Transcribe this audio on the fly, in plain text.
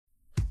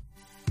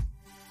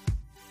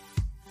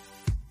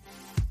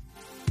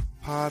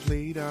Pod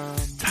Leadum.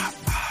 Top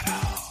model.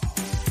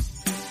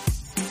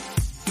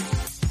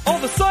 All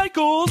the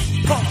cycles.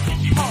 Podcast.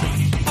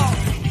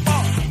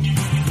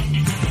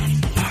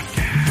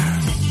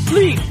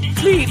 Fleet.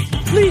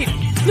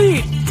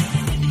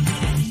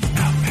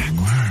 Spelled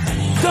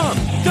backwards.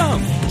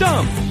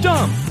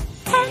 Dumb.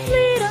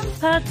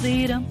 Pod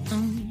Leadum.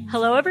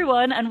 Hello,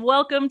 everyone, and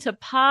welcome to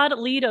Pod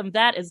Leadum.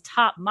 That is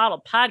Top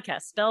Model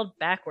Podcast, spelled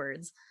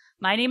backwards.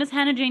 My name is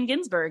Hannah Jane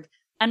Ginsburg,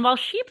 and while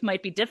sheep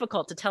might be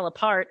difficult to tell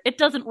apart, it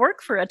doesn't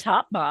work for a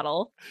top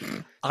model.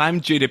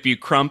 I'm JW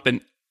Crump, and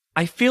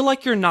I feel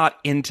like you're not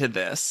into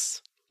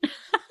this.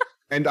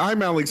 And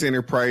I'm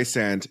Alexander Price,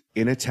 and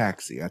in a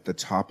taxi at the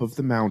top of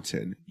the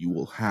mountain, you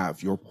will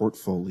have your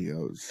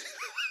portfolios.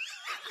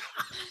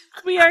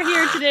 We are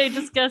here today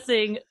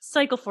discussing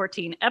Cycle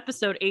 14,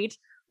 Episode 8,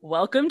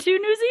 Welcome to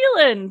New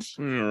Zealand.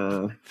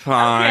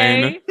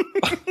 Fine.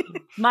 Okay.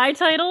 My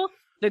title,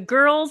 The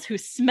Girls Who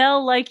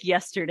Smell Like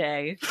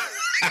Yesterday.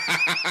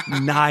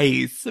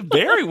 Nice.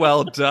 Very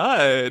well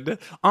done.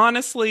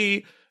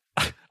 Honestly,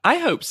 I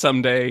hope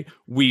someday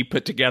we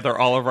put together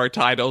all of our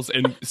titles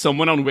and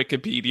someone on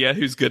Wikipedia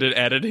who's good at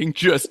editing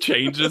just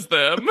changes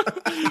them.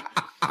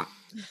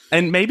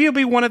 And maybe it'll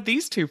be one of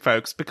these two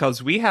folks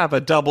because we have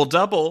a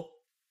double-double.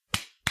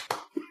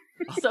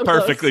 So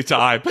Perfectly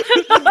close. timed.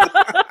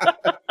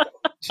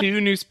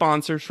 Two new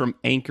sponsors from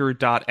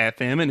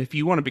Anchor.fm, and if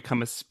you want to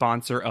become a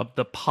sponsor of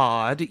the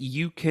pod,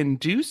 you can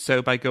do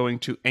so by going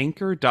to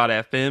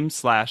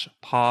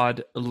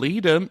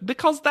Anchor.fm/podleadum,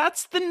 because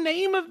that's the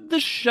name of the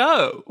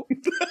show.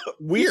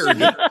 Weird.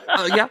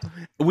 Yeah.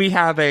 We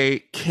have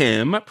a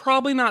Kim,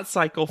 probably not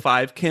Cycle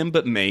 5 Kim,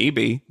 but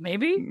maybe.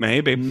 Maybe?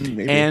 Maybe.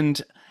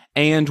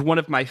 And one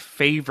of my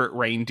favorite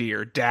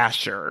reindeer,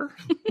 Dasher.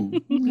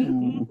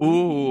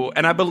 Ooh.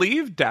 And I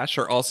believe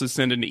Dasher also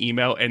sent an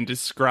email and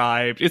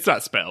described, it's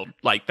not spelled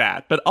like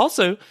that, but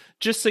also,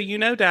 just so you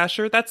know,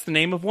 Dasher, that's the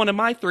name of one of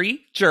my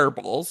 3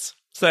 gerbils.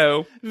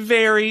 So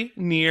very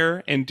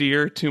near and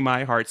dear to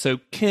my heart. So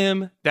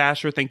Kim,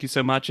 Dasher, thank you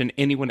so much. And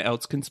anyone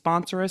else can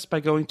sponsor us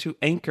by going to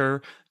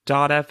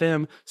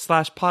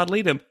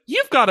Anchor.fm/podleadum.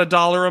 You've got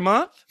 $1 a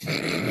month.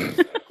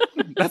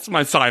 That's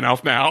my sign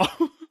off now.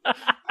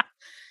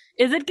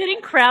 Is it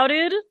getting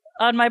crowded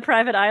on my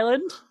private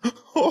island?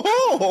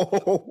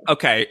 Oh.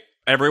 Okay,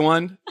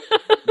 everyone.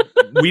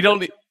 we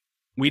don't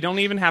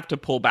even have to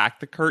pull back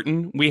the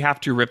curtain. We have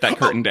to rip that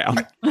curtain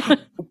down.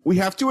 We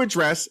have to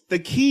address the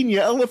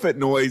Kenya elephant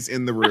noise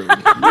in the room.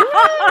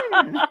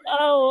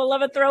 Oh,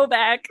 love a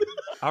throwback.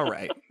 All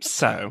right.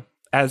 So,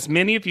 as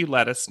many of you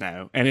let us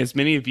know, and as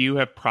many of you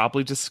have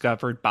probably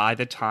discovered by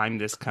the time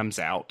this comes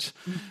out,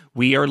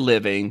 we are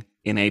living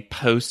in a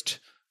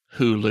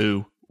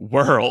post-Hulu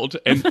world.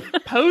 And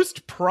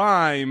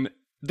post-Prime,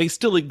 they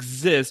still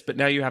exist, but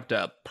now you have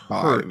to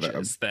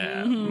purchase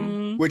them.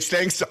 Mm-hmm. Which,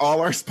 thanks to all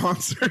our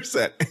sponsors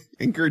at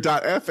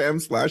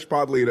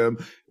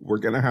Anchor.fm/podleadum, we're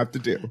going to have to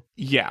do.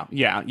 Yeah.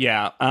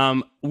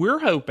 We're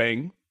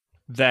hoping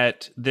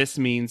that this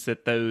means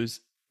that those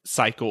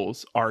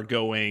cycles are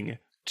going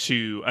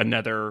to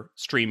another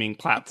streaming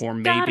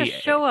platform. Gotta Maybe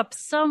show up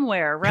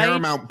somewhere, right?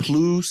 Paramount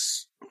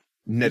Plus,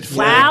 Netflix.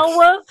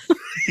 Wow.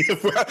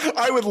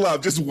 I would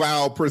love just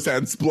Wow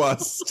Presents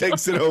Plus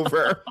takes it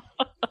over.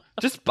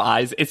 just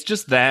buys. It's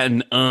just that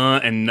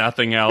and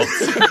nothing else.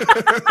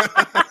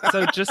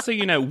 So just so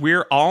you know,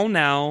 we're all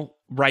now,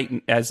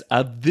 right as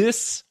of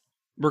this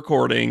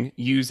recording,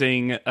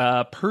 using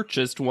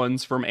purchased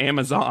ones from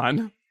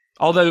Amazon.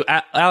 Although,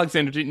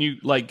 Alexander, didn't you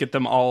get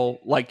them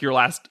all your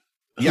last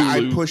Hulu? Yeah,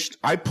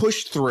 I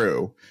pushed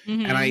through,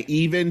 and I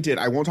even did,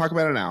 I won't talk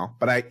about it now,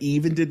 but I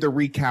even did the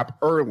recap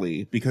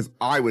early because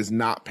I was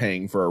not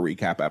paying for a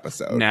recap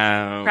episode.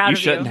 No, Proud you of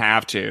shouldn't you.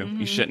 have to. Mm-hmm.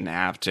 You shouldn't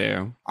have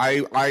to.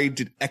 I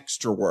did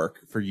extra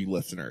work for you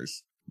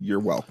listeners. You're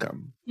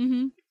welcome.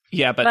 Mm-hmm.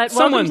 Yeah, but Welcome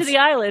someone's... to the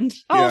island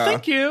Oh, Yeah.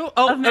 thank you.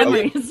 Oh, of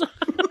memories.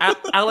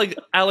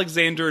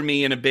 Alexander and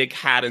me in a big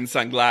hat and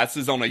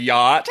sunglasses on a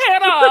yacht.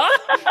 Hannah!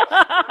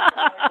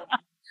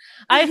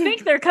 I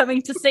think they're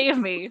coming to save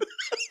me.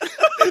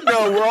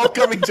 No, we're all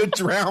coming to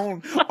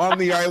drown on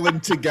the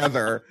island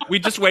together. We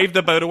just waved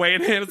the boat away,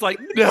 and Hannah's like,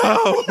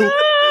 no.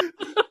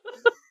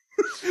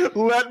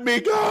 Let me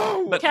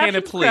go. But Captain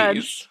Hannah, please.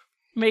 Crunch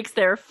makes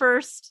their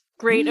first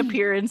great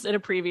appearance in a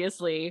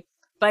previously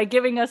by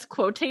giving us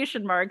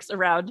quotation marks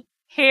around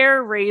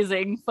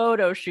hair-raising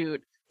photo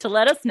shoot to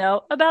let us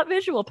know about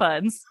visual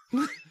puns.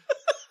 But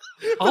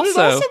it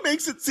also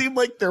makes it seem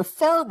like they're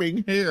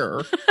farming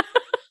hair.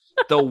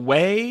 The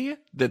way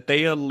that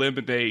they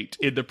eliminate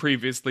in the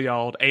previously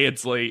old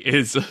Ansley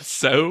is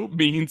so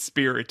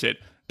mean-spirited.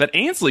 But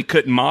Ansley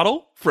couldn't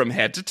model from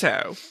head to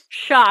toe.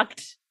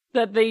 Shocked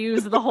that they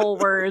use the whole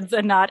words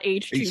and not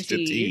H2T. H to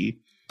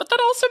T But that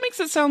also makes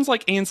it sound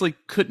like Ansley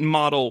couldn't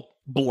model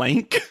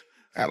blank.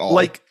 at all.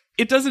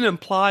 It doesn't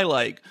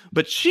imply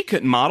but she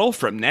couldn't model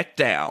from neck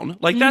down.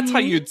 That's how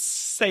you'd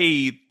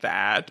say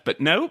that. But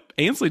nope,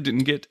 Ansley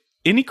didn't get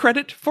any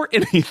credit for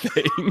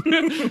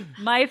anything.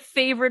 My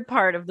favorite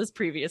part of this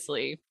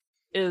previously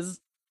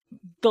is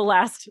the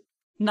last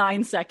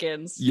 9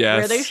 seconds Yes.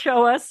 where they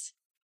show us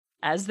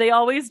as they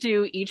always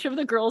do, each of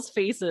the girls'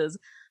 faces,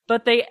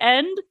 but they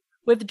end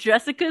with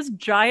Jessica's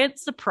giant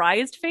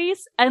surprised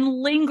face and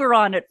linger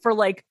on it for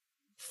like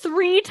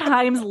 3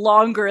 times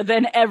longer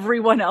than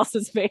everyone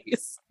else's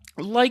face.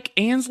 Like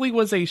Ansley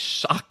was a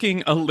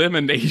shocking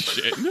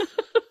elimination.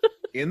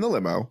 In the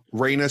limo,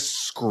 Raina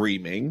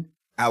screaming,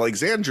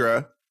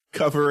 Alexandra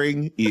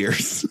covering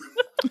ears.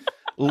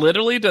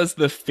 Literally does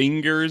the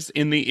fingers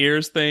in the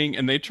ears thing,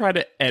 and they try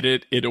to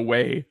edit it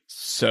away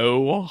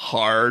so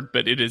hard,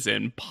 but it is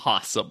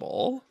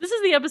impossible. This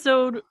is the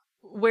episode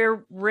where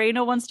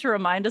Raina wants to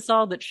remind us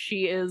all that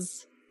she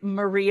is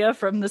Maria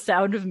from The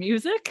Sound of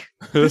Music.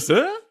 This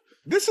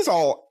is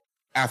all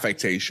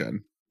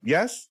affectation.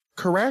 Yes?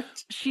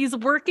 Correct? She's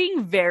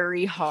working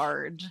very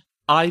hard.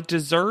 I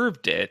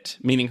deserved it,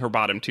 meaning her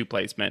bottom 2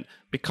 placement,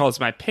 because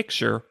my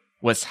picture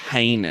was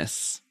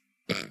heinous.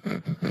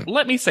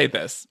 Let me say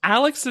this.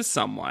 Alex is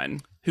someone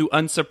who,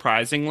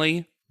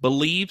 unsurprisingly,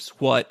 believes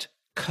what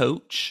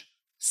Coach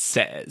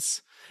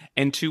says.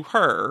 And to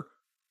her,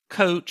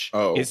 Coach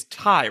is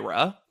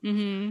Tyra.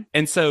 Mm-hmm.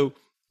 And so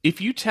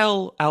if you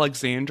tell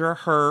Alexandra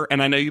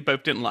and I know you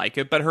both didn't like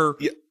it, but her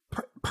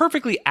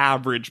perfectly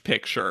average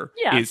picture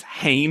is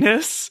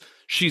heinous,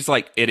 she's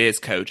like, it is,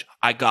 Coach.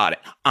 I got it.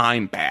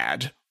 I'm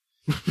bad.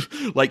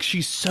 Like,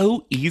 she's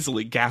so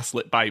easily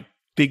gaslit by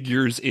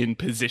figures in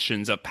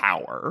positions of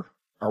power.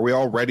 Are we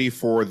all ready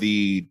for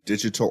the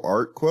digital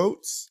art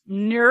quotes?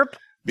 Nerp.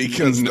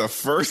 Because the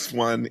first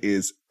one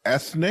is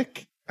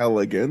ethnic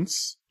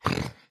elegance.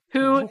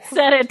 Who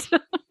said it?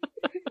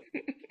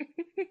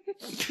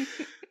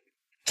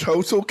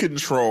 Total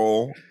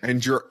control,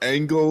 and your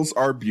angles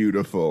are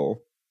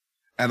beautiful.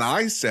 And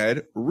I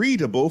said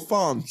readable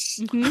fonts.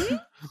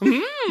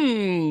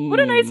 Mm-hmm. What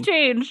a nice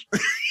change.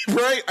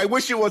 Right? I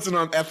wish it wasn't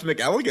on ethnic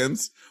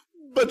elegance,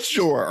 but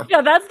sure.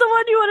 Yeah, that's the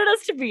one you wanted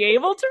us to be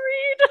able to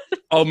read?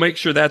 I'll make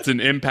sure that's an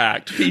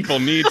impact. People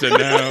need to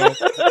know.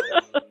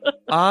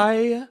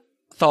 I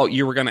thought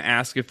you were going to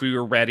ask if we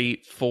were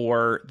ready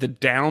for the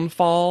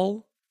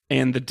downfall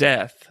and the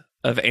death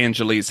of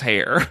Angelique's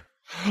hair.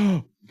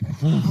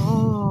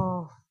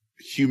 Oh.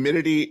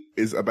 Humidity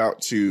is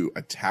about to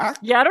attack?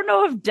 Yeah, I don't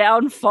know if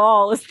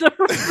downfall is the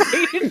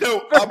right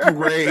No,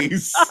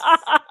 upraise.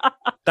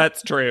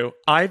 That's true.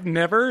 I've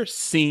never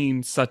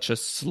seen such a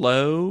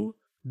slow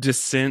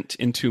descent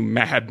into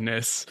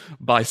madness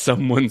by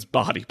someone's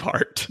body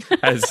part,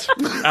 as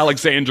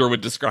Alexandra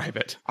would describe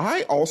it.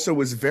 I also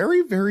was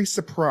very, very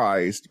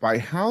surprised by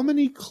how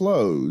many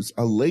clothes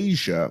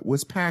Alasia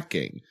was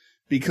packing,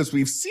 because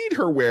we've seen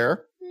her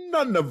wear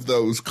none of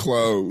those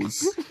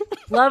clothes.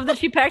 Love that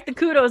she packed the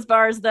kudos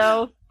bars,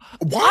 though.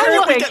 Why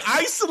don't we get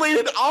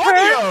isolated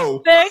audio?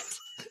 Perfect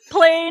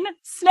plain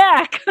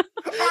snack.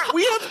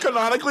 We have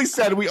canonically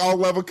said we all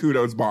love a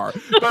kudos bar,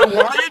 but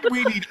why did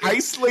we need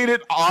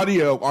isolated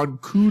audio on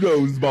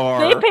kudos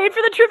bar? They paid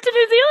for the trip to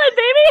New Zealand,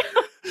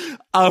 baby.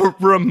 A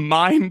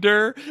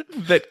reminder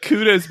that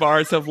kudos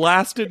bars have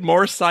lasted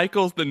more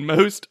cycles than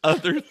most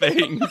other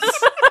things.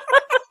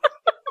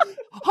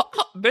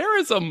 There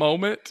is a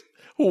moment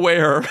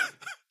where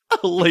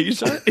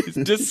Alasia is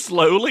just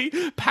slowly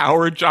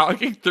power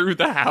jogging through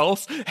the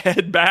house,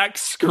 head back,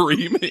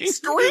 screaming.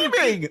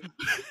 Screaming!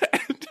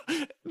 And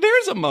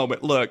there's a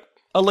moment, look,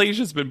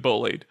 Alasia's been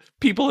bullied.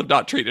 People have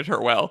not treated her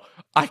well.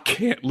 I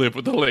can't live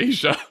with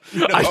Alasia.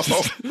 No.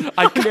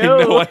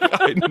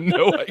 I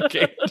know I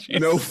can't.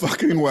 No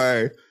fucking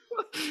way.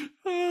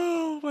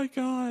 Oh my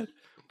God.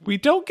 We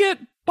don't get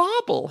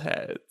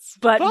bobbleheads.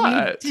 But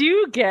we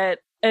do get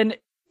an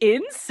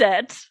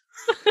inset.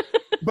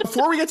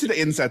 Before we get to the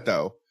inset,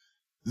 though,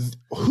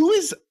 who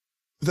is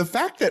the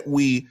fact that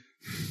we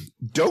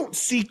don't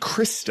see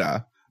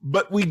Krista,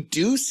 but we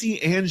do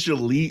see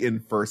Angelique in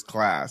first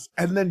class,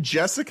 and then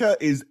Jessica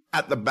is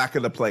at the back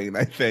of the plane,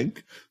 I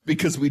think,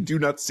 because we do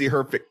not see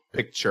her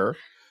picture.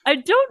 I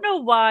don't know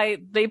why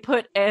they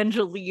put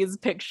Angelique's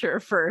picture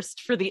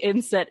first for the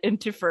inset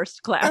into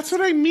first class. That's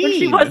what I mean. When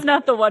she was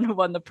not the one who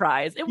won the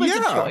prize. It was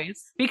a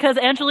choice. Because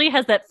Angelique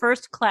has that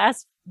first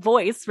class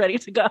voice ready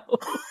to go.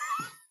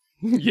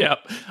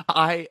 Yep.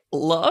 I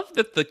love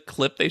that the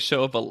clip they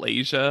show of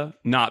Alasia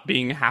not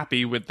being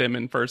happy with them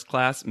in first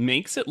class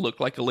makes it look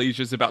like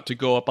Alasia's about to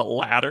go up a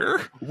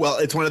ladder. Well,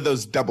 it's one of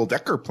those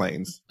double-decker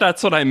planes.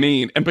 That's what I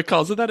mean. And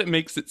because of that, it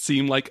makes it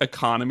seem like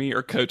economy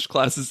or coach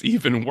class is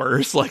even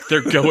worse. Like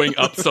they're going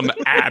up some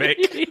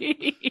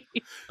attic.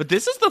 But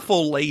this is the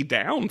full lay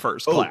down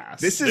first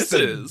class. This is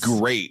the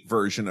great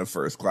version of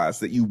first class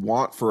that you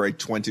want for a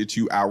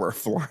 22-hour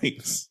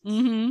flight.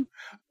 Mm-hmm.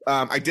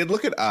 I did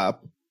look it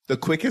up. The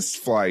quickest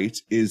flight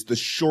is the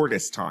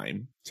shortest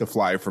time to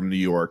fly from New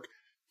York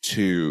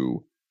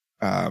to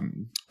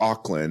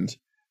Auckland.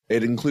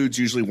 It includes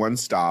usually one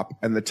stop,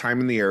 and the time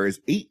in the air is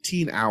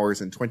 18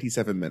 hours and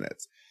 27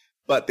 minutes.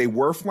 But they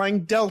were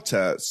flying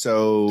Delta,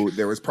 so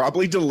there was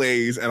probably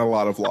delays and a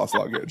lot of lost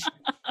luggage.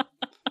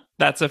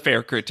 That's a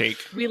fair critique.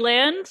 We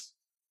land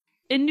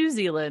in New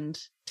Zealand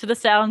to the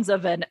sounds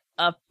of an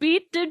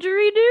upbeat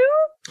didgeridoo.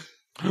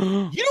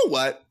 You know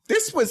what?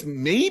 This was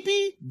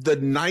maybe the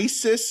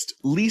nicest,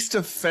 least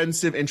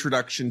offensive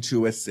introduction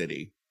to a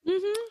city.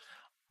 Mm-hmm.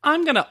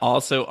 I'm going to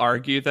also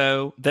argue,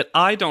 though, that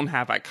I don't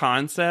have a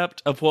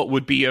concept of what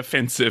would be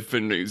offensive for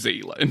New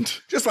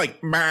Zealand. Just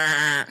like,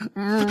 meh,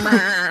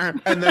 meh,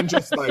 and then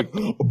just like,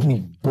 boom,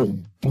 boom,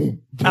 boom,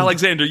 boom.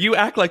 Alexander, you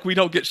act like we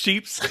don't get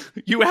sheeps.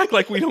 You act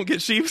like we don't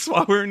get sheeps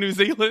while we're in New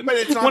Zealand. But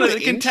it's not One of the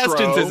the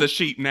contestants intro. is a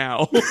sheep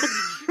now.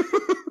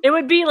 It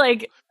would be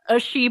like a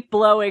sheep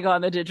blowing on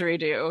the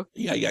didgeridoo.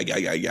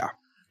 Yeah.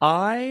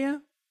 I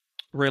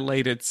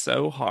related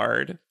so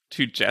hard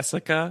to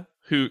Jessica,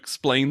 who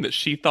explained that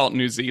she thought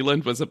New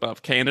Zealand was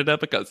above Canada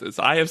because, as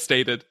I have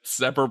stated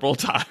several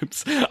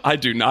times, I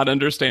do not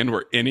understand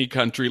where any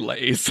country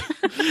lays.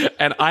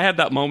 And I had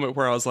that moment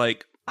where I was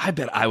like, I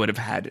bet I would have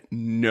had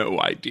no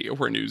idea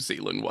where New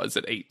Zealand was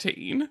at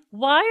 18.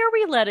 Why are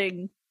we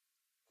letting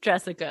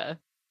Jessica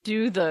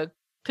do the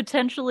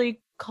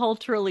potentially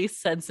culturally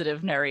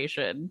sensitive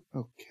narration?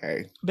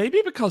 Okay.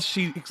 Maybe because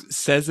she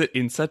says it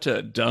in such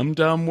a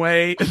dumb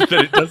way that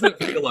it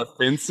doesn't feel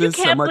offensive. You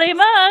so can't much. blame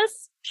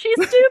us. She's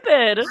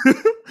stupid.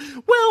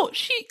 Well,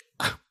 she...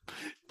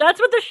 That's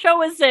what the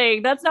show is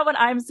saying. That's not what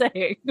I'm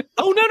saying.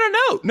 Oh,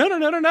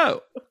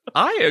 no.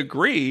 I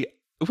agree.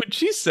 When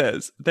she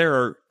says there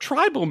are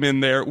tribal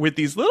men there with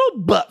these little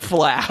butt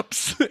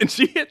flaps, and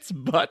she hits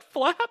butt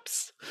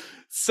flaps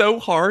so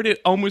hard it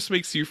almost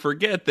makes you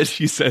forget that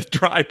she said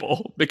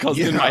tribal, because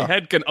in my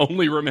head can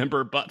only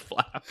remember butt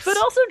flaps. But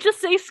also just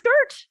say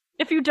skirt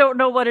if you don't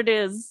know what it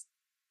is.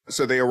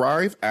 So they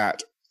arrive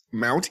at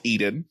Mount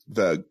Eden,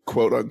 the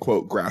quote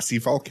unquote grassy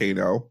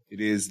volcano. It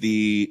is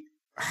the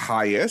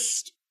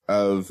highest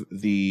of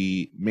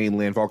the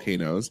mainland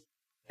volcanoes.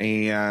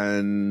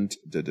 And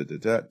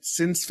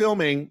since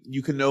filming,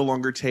 you can no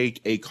longer take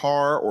a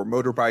car or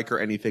motorbike or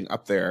anything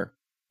up there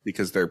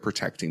because they're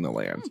protecting the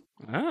land.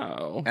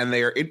 Oh. And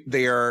they are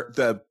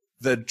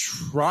the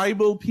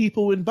tribal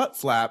people in butt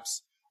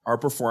flaps are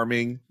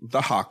performing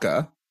the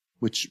haka,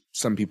 which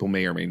some people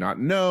may or may not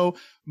know.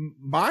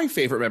 My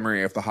favorite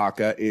memory of the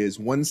haka is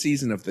one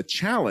season of The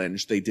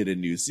Challenge they did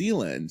in New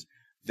Zealand.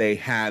 They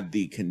had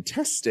the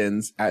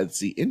contestants as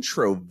the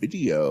intro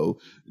video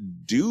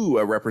do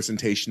a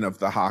representation of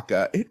the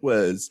haka. It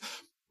was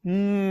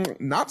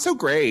not so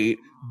great,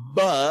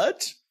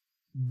 but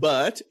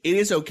it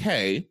is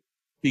okay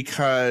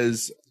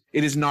because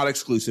it is not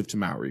exclusive to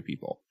Maori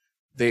people.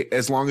 They,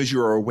 as long as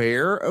you're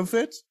aware of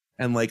it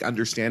and like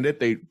understand it,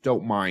 they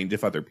don't mind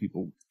if other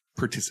people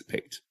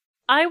participate.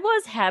 I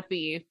was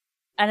happy,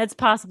 and it's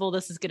possible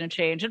this is going to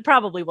change. It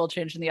probably will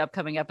change in the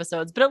upcoming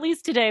episodes, but at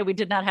least today we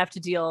did not have to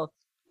deal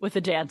with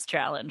a dance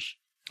challenge.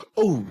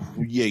 Oh,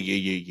 yeah.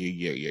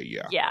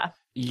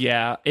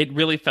 Yeah, it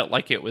really felt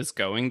like it was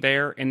going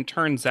there. And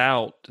turns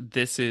out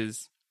this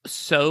is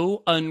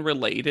so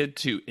unrelated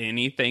to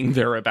anything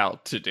they're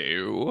about to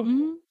do.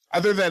 Mm-hmm.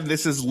 Other than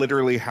this is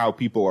literally how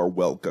people are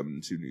welcome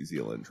to New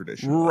Zealand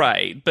traditionally.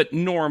 Right. But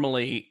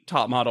normally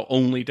Top Model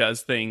only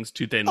does things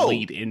to then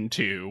lead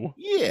into.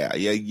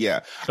 Yeah.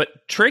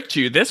 But tricked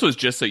you. This was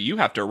just so you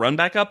have to run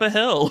back up a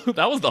hill.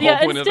 That was the whole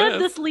point of instead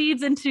this. this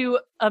leads into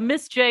a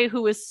Miss J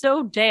who is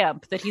so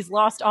damp that he's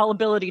lost all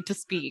ability to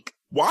speak.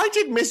 Why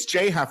did Miss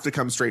J have to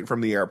come straight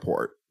from the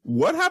airport?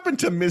 What happened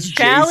to Miss J's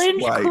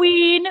Challenge flight?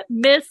 Queen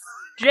Miss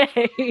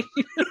J.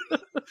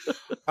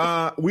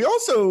 We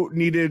also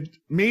needed,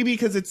 maybe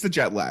because it's the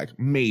jet lag,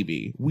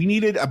 we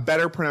needed a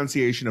better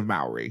pronunciation of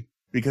Maori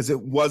because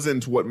it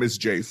wasn't what Miss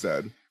J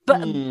said.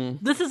 But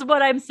this is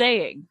what I'm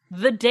saying.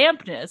 The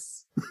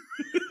dampness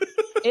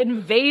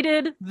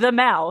invaded the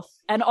mouth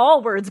and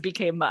all words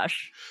became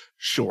mush.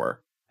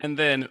 Sure. And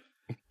then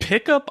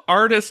pickup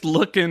artist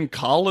looking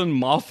Colin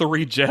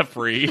Mothery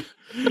Jeffrey.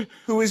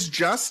 Who is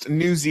just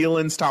New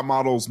Zealand's Top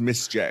Model's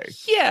Miss J.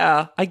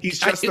 Yeah. He's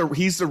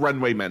the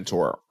runway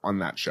mentor on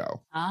that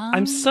show.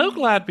 I'm so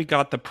glad we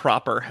got the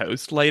proper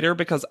host later,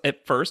 because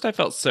at first I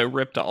felt so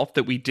ripped off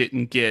that we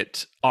didn't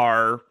get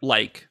our,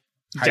 like,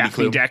 Heidi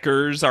Daphne Klum.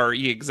 Deckers are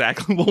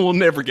exactly. Well, we'll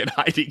never get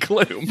Heidi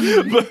Klum.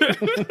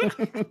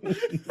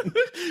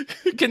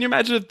 But can you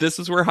imagine if this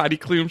is where Heidi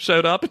Klum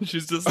showed up and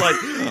she's just like,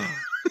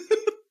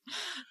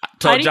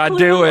 told Heidi you I'd Klum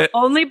do it.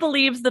 only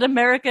believes that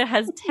America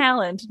has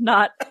talent,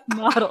 not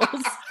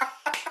models.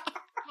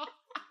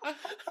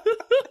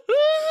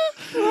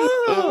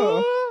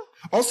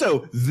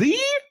 Also, the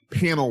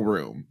panel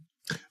room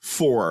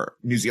for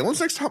New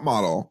Zealand's Next Top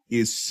Model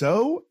is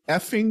so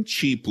effing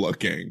cheap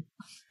looking.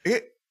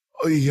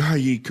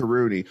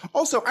 Karuni.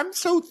 Also, I'm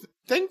so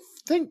thank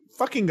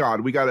fucking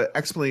God we got an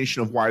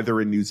explanation of why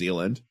they're in New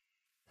Zealand,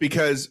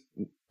 because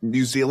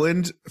New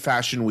Zealand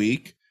Fashion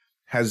Week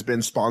has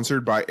been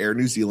sponsored by Air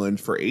New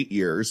Zealand for 8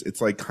 years. It's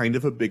like kind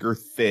of a bigger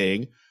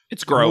thing.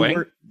 It's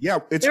growing.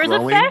 It's There's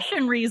growing. a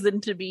fashion reason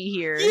to be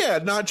here. Yeah,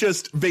 not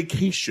just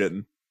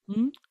vacation.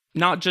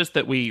 Not just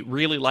that we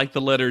really like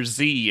the letter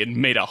Z and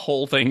made a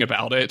whole thing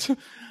about it.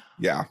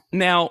 Yeah.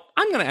 Now,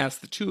 I'm going to ask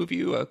the two of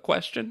you a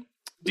question.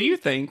 Do you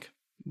think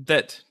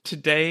that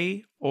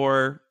today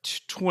or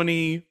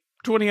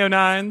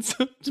 2009's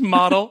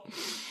model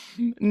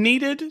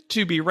needed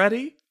to be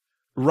ready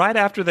right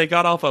after they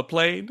got off a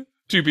plane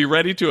to be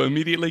ready to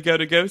immediately go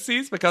to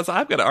go-sees? Because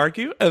I'm going to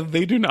argue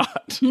they do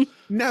not.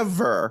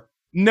 Never.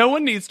 No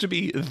one needs to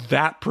be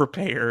that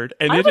prepared.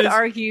 And I it would is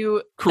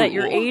argue cruel. that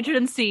your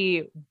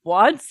agency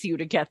wants you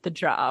to get the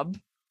job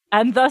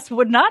and thus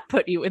would not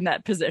put you in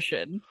that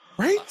position.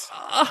 Right?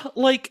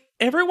 Like,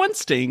 everyone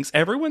stinks.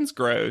 Everyone's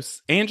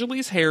gross.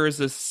 Anjali's hair is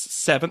this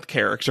seventh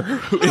character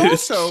who But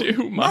is also,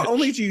 too much. not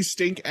only do you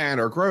stink and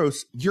are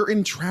gross, you're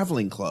in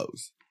traveling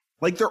clothes.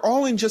 Like, they're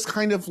all in just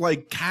kind of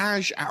like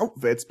cash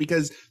outfits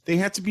because they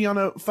had to be on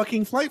a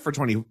fucking flight for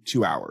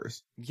 22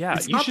 hours. Yeah,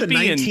 It's you not should the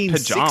be in 1960s.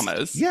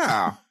 pajamas.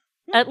 Yeah.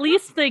 At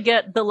least they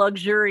get the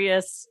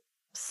luxurious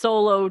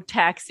solo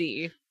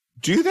taxi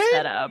Do they?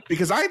 setup.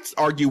 Because I'd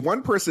argue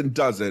one person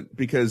doesn't,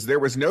 because there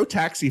was no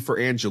taxi for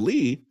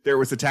Anjali. There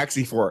was a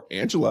taxi for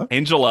Angela.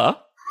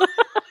 Angela.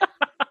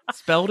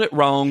 Spelled it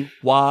wrong.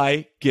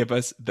 Why give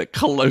us the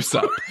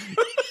close-up?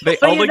 They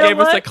But you only know gave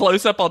us what? a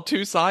close-up on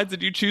two sides,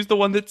 and you choose the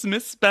one that's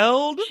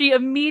misspelled? She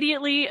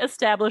immediately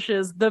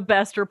establishes the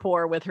best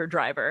rapport with her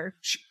driver.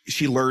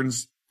 She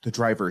learns the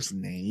driver's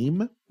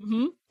name.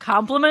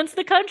 Compliments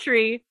the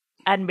country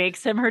and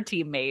makes him her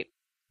teammate.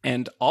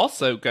 And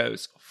also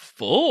goes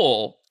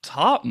full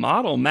top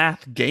model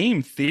math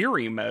game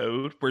theory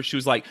mode, where she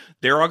was like,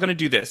 they're all going to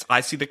do this.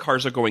 I see the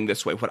cars are going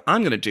this way. What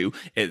I'm going to do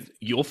is,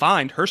 you'll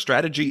find her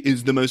strategy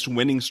is the most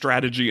winning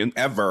strategy in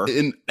Ever.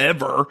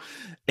 ever.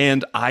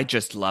 And I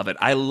just love it.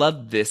 I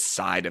love this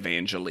side of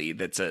Anjali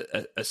that's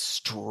a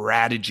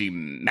strategy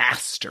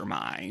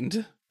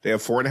mastermind. They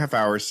have 4.5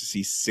 hours to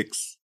see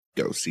 6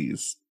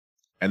 go-sees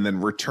and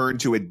then return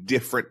to a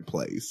different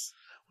place.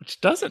 Which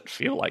doesn't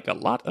feel like a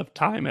lot of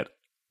time at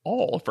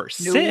all for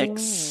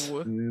 6.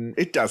 No.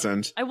 It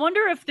doesn't. I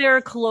wonder if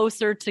they're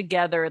closer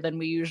together than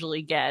we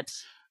usually get.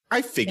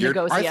 I figured.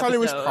 go-see I thought it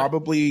was episode.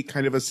 probably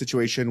kind of a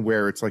situation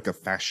where it's like a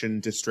fashion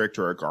district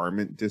or a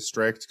garment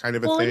district kind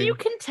of a Well, thing. and you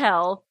can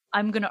tell,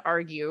 I'm going to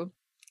argue,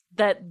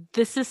 that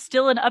this is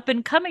still an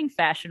up-and-coming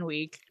fashion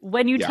week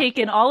when you Yeah. take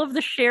in all of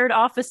the shared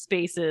office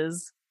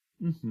spaces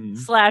Mhm.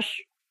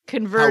 /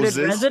 converted Houses.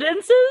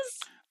 residences.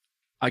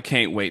 I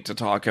can't wait to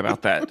talk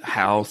about that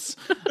house.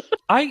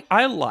 I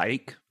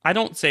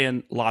don't say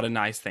a lot of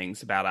nice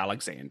things about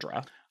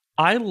Alexandra.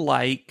 I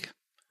like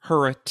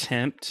her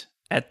attempt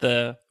at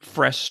the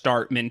fresh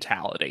start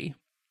mentality.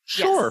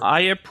 Sure. I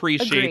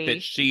appreciate Agree.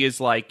 that she is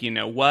like, you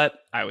know what?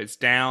 I was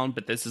down,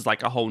 but this is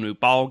like a whole new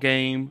ball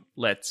game.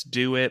 Let's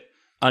do it.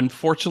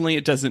 Unfortunately,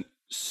 it doesn't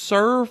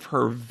serve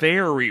her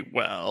very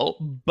well,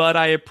 but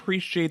I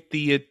appreciate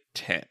the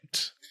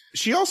attempt.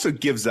 She also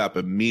gives up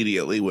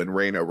immediately when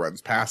Reina runs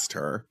past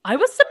her. I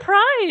was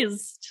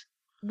surprised.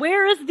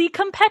 Where is the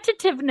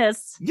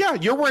competitiveness? Yeah,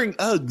 you're wearing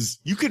Uggs.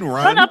 You can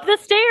Run up the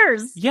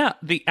stairs. Yeah,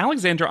 the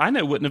Alexandra I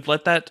know wouldn't have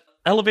let that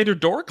elevator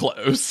door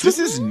close. This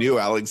is new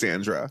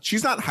Alexandra.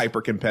 She's not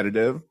hyper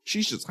competitive.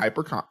 She's just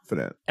hyper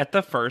confident. At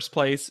the first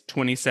place,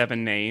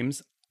 27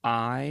 names.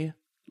 I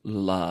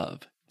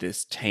love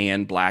this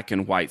tan black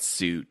and white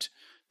suit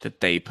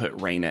that they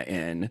put Reina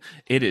in.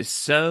 It is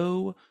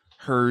so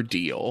her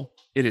deal.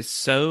 It is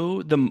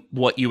so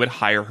what you would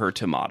hire her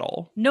to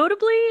model.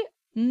 Notably,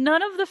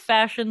 none of the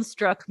fashion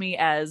struck me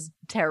as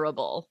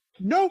terrible.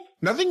 No,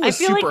 nothing I was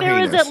feel super like there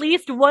heinous. was at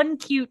least one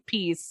cute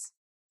piece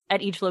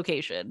at each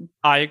location.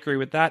 I agree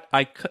with that.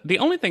 The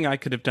only thing I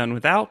could have done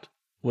without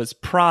was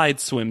Pride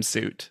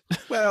swimsuit.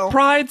 Well,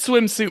 Pride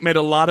swimsuit made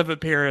a lot of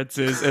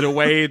appearances in a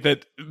way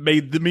that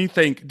made me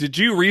think, did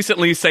you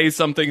recently say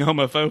something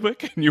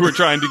homophobic and you were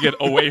trying to get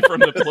away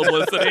from the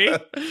publicity?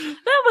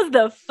 That was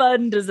the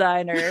fun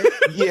designer.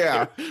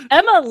 yeah.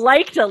 Emma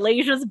liked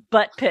Alasia's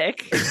butt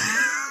pic.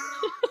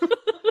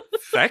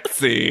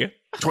 Sexy.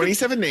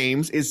 27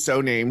 names is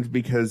so named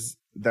because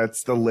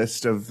that's the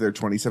list of their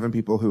 27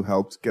 people who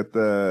helped get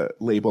the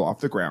label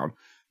off the ground.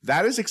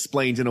 That is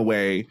explained in a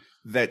way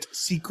that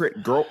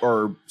secret girl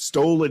or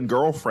stolen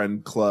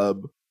girlfriend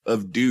club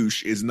of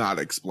douche is not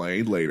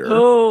explained later.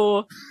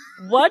 Oh,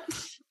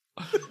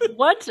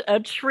 what a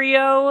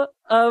trio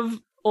of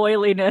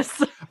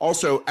oiliness.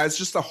 Also, as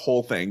just a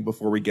whole thing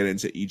before we get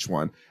into each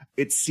one,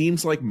 it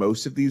seems like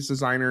most of these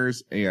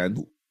designers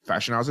and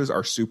fashion houses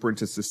are super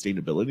into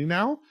sustainability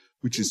now,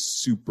 which is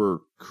super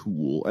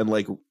cool. And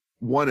like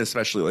one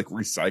especially like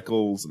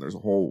recycles, and there's a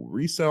whole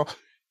resale.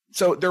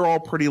 So they're all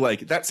pretty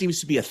like, that seems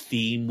to be a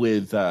theme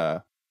with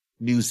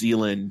New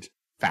Zealand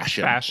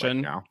fashion right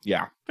now.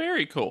 Yeah.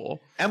 Very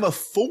cool. Emma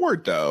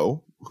Ford,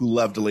 though, who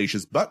loved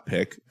Alasia's butt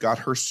pic, got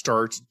her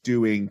start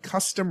doing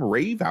custom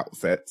rave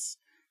outfits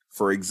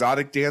for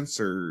exotic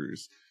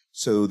dancers.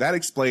 So that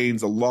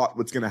explains a lot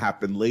what's going to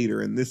happen later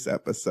in this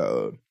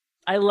episode.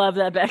 I love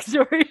that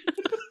backstory.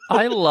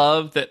 I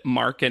love that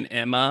Mark and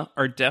Emma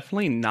are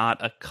definitely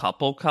not a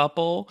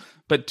couple,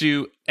 but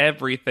do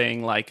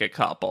everything like a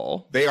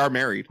couple. They are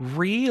married.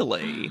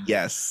 Really?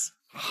 Yes.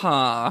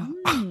 Huh.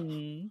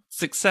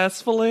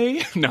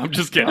 Successfully? No, I'm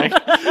just kidding.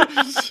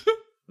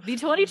 The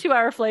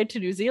 22-hour flight to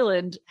New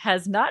Zealand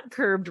has not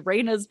curbed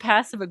Reina's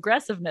passive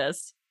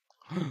aggressiveness,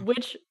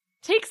 which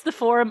takes the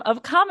form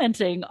of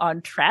commenting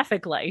on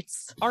traffic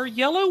lights. Are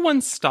yellow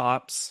when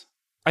stops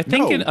I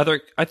think No.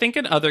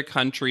 in other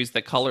countries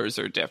the colors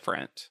are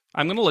different.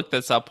 I'm going to look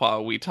this up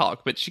while we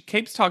talk, but she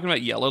keeps talking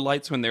about yellow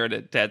lights when they're at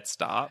a dead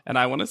stop, and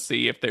I want to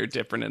see if they're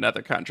different in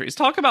other countries.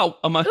 Talk amongst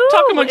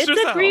It's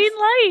yourselves. a green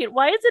light.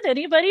 Why isn't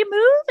anybody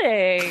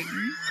moving?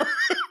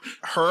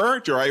 Her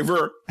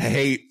driver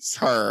hates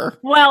her.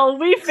 Well,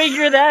 we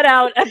figure that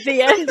out at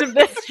the end of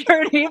this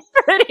journey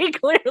pretty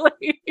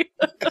clearly.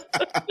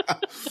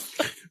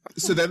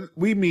 So then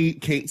we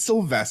meet Kate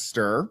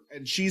Sylvester,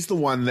 and she's the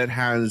one that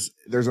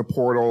there's a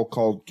portal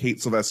called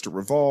Kate Sylvester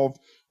Revolve,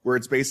 where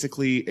it's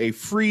basically a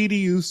free to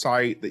use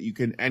site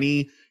that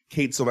any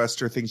Kate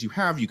Sylvester things you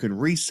have, you can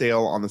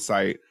resale on the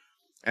site.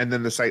 And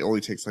then the site only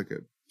takes like a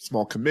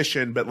small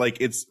commission, but like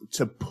it's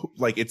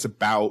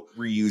about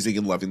reusing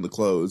and loving the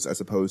clothes as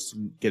opposed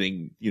to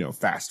getting,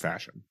 fast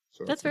fashion.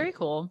 So That's very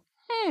cool.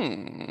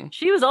 Hmm.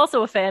 She was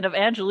also a fan of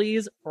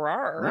Angelie's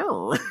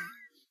Rawr.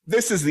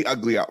 This is the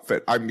ugly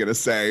outfit, I'm going to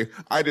say.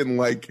 I didn't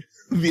like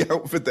the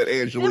outfit that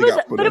Angela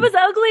got put But in. it was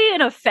ugly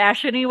in a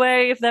fashion-y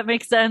way, if that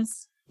makes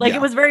sense. Like, Yeah.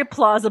 It was very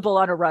plausible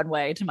on a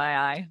runway to my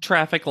eye.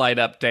 Traffic light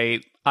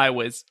update. I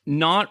was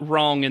not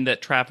wrong in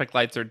that traffic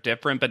lights are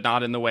different, but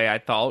not in the way I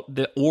thought.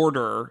 The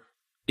order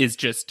is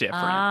just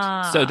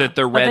different. So that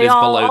the But red they is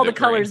below all the the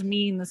colors green.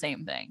 mean the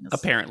same things.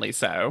 Apparently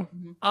so.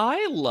 Mhm.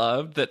 I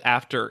love that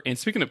and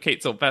speaking of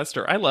Kate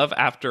Sylvester, I love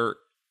after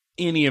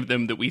any of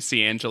them that we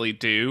see Angeli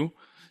do,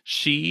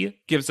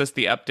 she gives us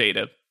the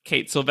update of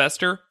Kate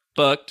Sylvester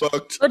booked.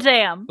 But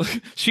damn.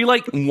 She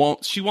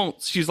won't,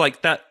 she's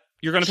like that.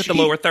 You're going to put the She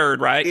lower third,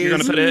 right? You're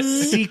going to put it.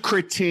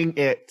 secreting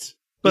it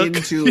Book.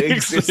 into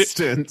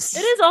existence.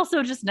 It is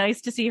also just nice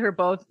to see her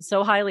both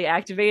so highly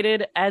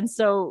activated and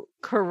so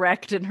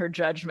correct in her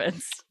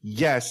judgments.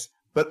 Yes,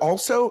 but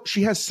also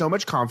she has so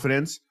much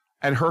confidence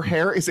and her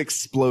hair is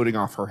exploding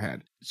off her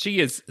head. She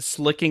is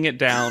slicking it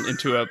down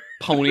into a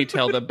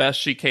ponytail the best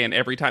she can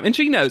every time. And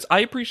she knows. I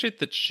appreciate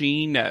that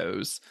she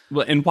knows.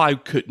 Well, and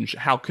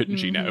how couldn't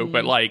she know?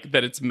 But like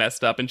that it's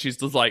messed up and she's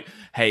just like,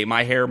 hey,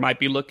 my hair might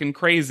be looking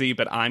crazy,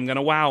 but I'm going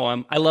to wow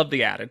them. I love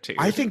the attitude.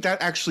 I think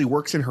that actually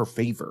works in her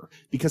favor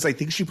because I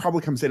think she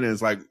probably comes in and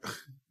is like,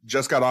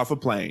 just got off a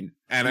plane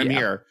and I'm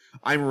here.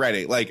 I'm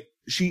ready. Like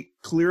she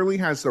clearly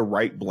has the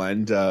right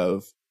blend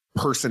of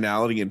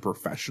personality and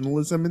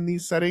professionalism in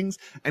these settings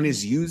and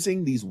is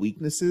using these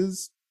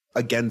weaknesses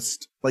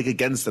against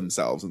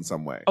themselves in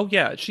some way. Oh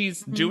yeah,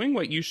 she's doing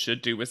what you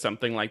should do with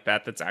something like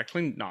that that's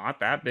actually not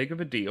that big of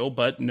a deal,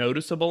 but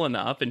noticeable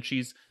enough, and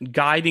she's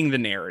guiding the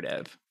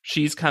narrative.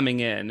 She's coming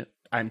in,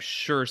 I'm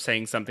sure,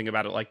 saying something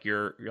about it like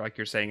you're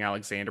saying,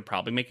 Alexander,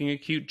 probably making a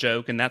cute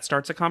joke, and that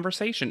starts a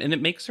conversation, and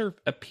it makes her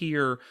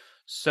appear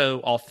so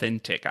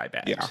authentic, I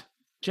bet. Yeah.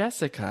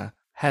 Jessica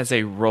has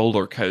a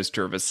roller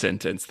coaster of a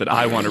sentence that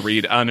I want to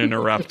read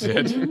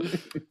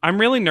uninterrupted. I'm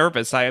really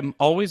nervous. I am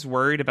always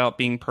worried about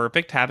being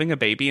perfect, having a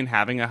baby, and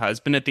having a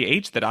husband at the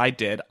age that I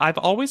did. I've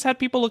always had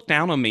people look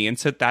down on me, and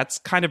so that's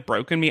kind of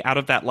broken me out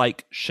of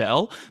that,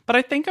 shell. But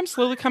I think I'm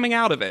slowly coming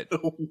out of it.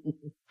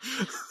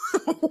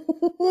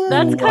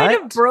 That's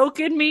kind of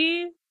broken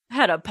me.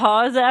 Had a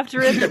pause after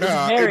it that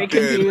Yeah, was very it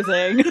did.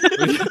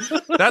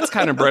 confusing. That's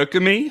kind of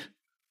broken me.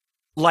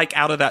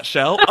 Out of that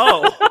shell.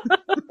 Oh,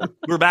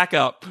 we're back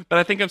up. But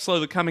I think I'm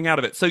slowly coming out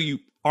of it. So you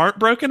aren't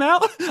broken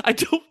out?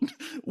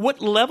 What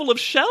level of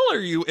shell are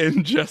you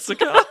in,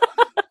 Jessica?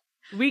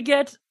 We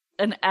get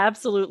an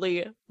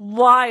absolutely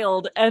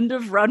wild end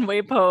of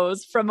runway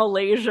pose from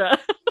Malaysia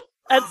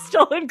at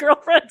Stolen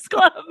Girlfriends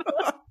Club.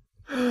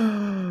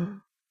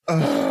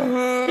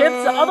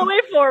 Hips all the way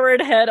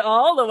forward, head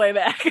all the way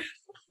back.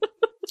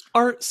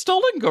 Are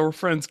Stolen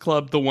Girlfriends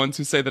Club the ones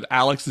who say that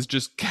Alex is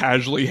just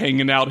casually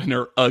hanging out in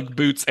her Ugg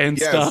boots and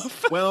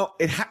stuff? Well,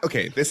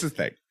 okay, this is the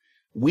thing.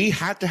 We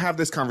had to have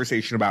this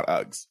conversation about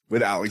Uggs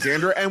with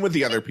Alexander and with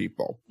the other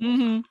people.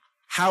 Mm-hmm.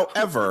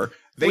 However,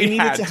 they We needed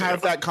had to to.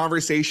 have that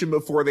conversation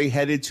before they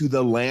headed to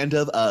the land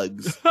of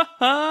Uggs.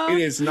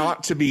 It is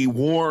not to be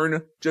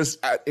worn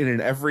just in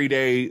an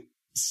everyday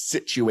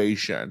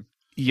situation.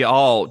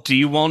 Y'all, do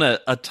you want a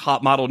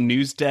top model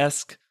news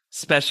desk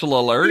special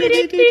alert?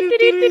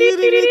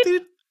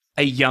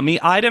 A yummy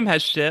item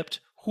has shipped.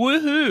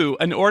 Woohoo!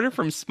 An order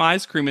from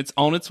Smize Cream. It's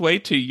on its way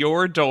to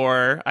your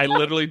door. I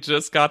literally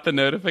just got the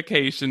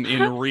notification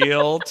in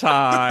real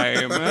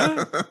time.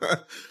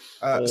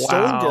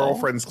 Stolen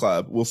Girlfriends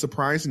Club will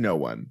surprise no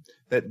one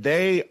that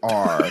they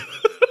are.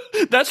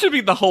 That should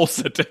be the whole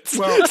sentence.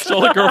 Well-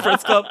 Stolen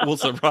Girlfriends Club will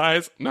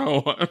surprise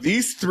no one.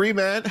 These three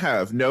men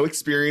have no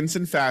experience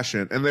in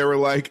fashion, and they were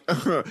like,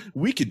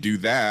 we could do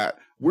that.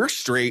 We're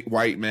straight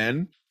white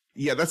men.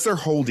 Yeah, that's their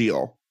whole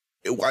deal.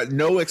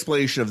 No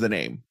explanation of the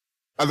name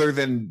other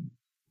than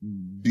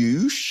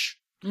Boosh.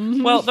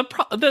 Mm-hmm. Well, the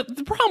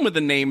problem with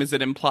the name is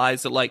it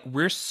implies that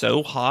we're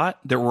so hot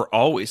that we're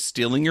always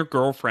stealing your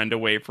girlfriend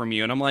away from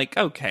you, and I'm like,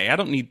 okay, I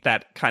don't need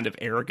that kind of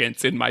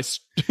arrogance in my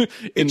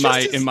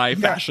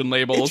fashion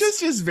labels. It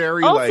just is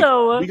very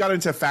Also- we got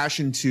into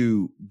fashion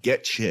to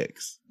get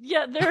chicks.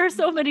 Yeah, there are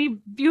so many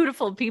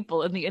beautiful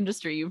people in the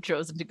industry you've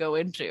chosen to go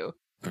into.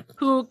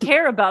 who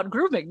care about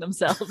grooming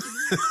themselves.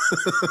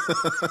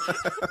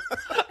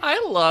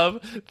 I love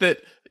that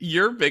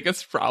your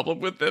biggest problem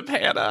with them,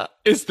 Hannah,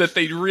 is that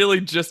they really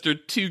just are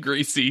too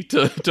greasy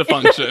to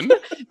function.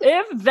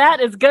 If that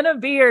is gonna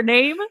be your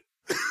name,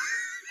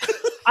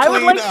 I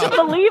would Clean like up. to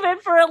believe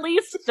it for at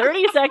least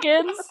 30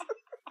 seconds.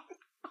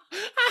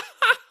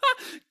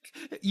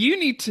 You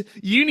need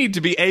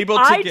to be able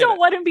to I get don't it.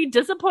 want him to be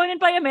disappointed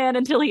by a man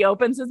until he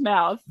opens his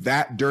mouth.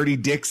 That dirty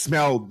dick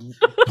smell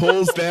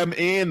pulls them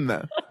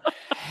in.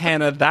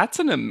 Hannah, that's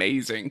an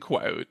amazing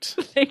quote.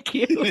 Thank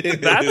you.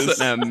 That's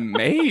an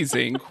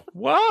amazing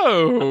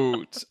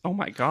quote. Oh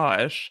my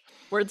gosh.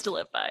 Words to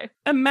live by.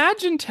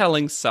 Imagine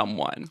telling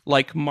someone,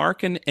 like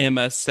Mark and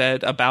Emma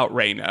said about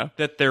Raina,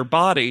 that their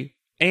body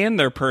and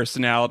their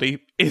personality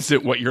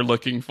isn't what you're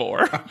looking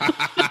for.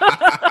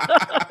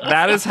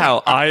 That is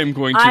how I am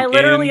going to I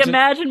literally end.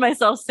 imagine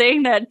myself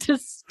saying that to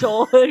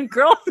stolen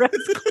girlfriends.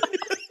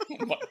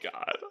 Oh my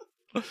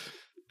god.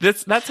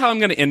 That's how I'm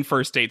going to end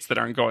first dates that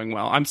aren't going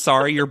well. I'm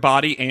sorry, your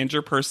body and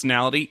your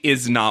personality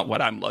is not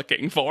what I'm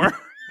looking for.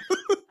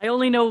 I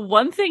only know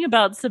one thing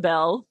about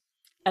Sibel,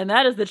 and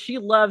that is that she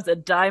loves a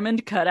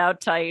diamond cutout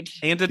tight.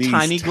 And a These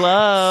tiny times.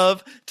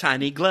 glove.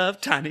 Tiny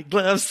glove, tiny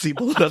glove.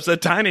 Siebel loves a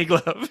tiny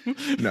glove.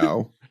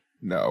 No.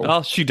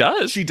 Oh, she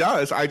does. She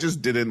does. I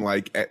just didn't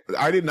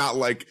I did not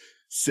like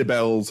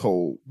Sibel's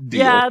whole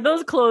deal. Yeah,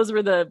 those clothes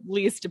were the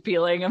least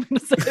appealing, I'm going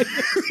to say.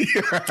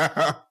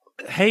 Yeah.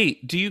 Hey,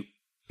 do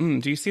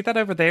you see that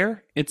over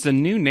there? It's a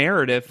new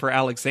narrative for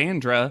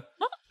Alexandra.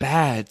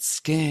 Bad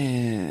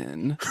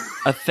skin.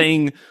 A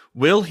thing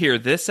we'll hear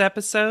this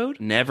episode,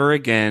 never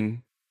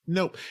again.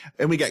 Nope.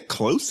 And we get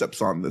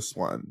close-ups on this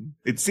one.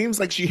 It seems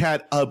like she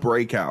had a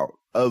breakout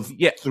of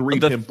Yeah, 3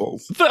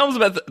 pimples. That was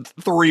about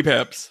 3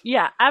 pips.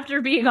 Yeah,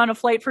 after being on a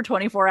flight for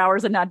 24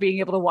 hours and not being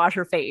able to wash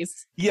her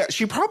face. Yeah,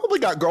 she probably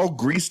got all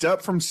greased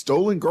up from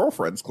Stolen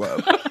Girlfriends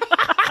Club.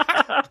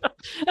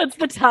 That's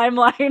the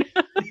timeline.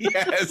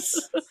 Yes.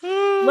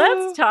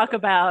 Let's talk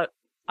about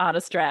Anna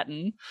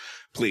Stratton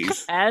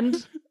Please.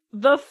 and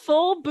the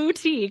full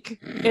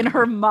boutique in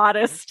her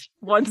modest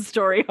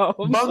one-story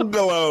home.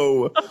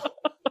 Bungalow.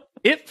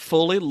 It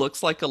fully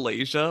looks like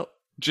Alasia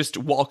just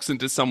walks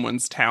into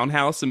someone's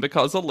townhouse, and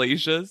because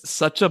Alasia's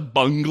such a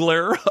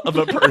bungler of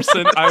a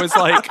person, I was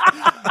like,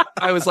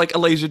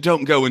 Alasia,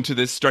 don't go into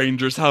this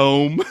stranger's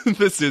home.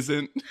 This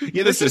isn't.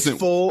 Yeah, this is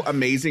full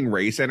Amazing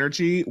Race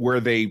energy where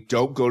they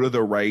don't go to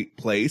the right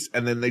place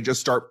and then they just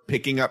start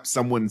picking up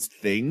someone's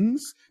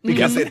things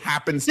because it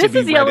happens to This be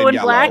is red yellow and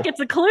yellow. black. It's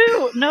a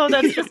clue. No,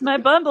 that's just my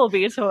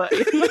Bumblebee toy.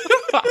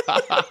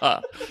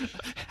 Hannah,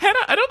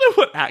 I don't know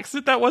what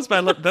accent that was,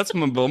 but that's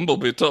my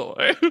Bumblebee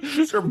toy.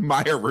 It's her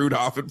Maya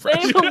Rudolph They've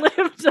impression.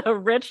 lived a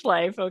rich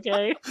life,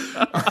 okay?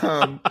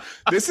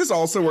 This is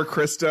also where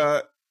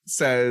Krista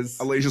says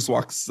Alasia's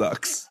walk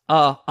sucks.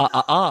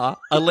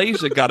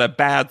 Alasia got a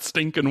bad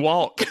stinking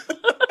walk.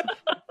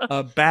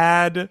 A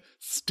bad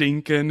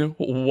stinking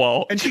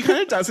walk. And she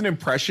kind of does an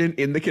impression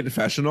in the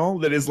confessional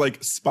that is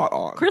like spot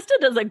on. Krista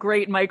does a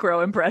great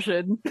micro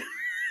impression,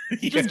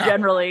 just Yeah.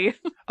 generally.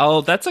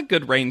 Oh, that's a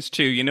good range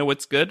too. You know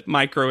what's good?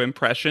 Micro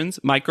impressions,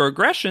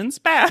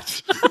 microaggressions, bad.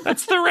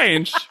 That's the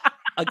range.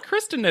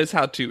 Krista knows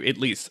how to at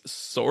least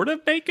sort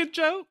of make a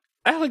joke.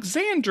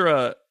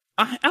 Alexandra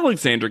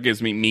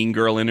gives me mean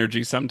girl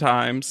energy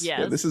sometimes. Yes.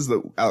 Yeah, this is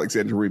the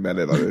Alexandra we met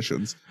at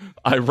auditions.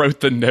 I wrote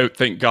the note,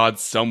 thank God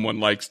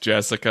someone likes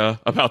Jessica,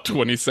 about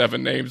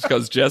 27 names,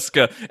 because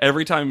Jessica,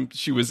 every time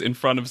she was in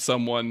front of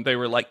someone, they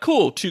were like,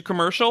 cool, too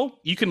commercial?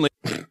 You can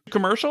leave.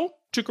 Commercial?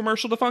 Too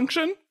commercial to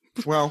function?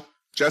 Well,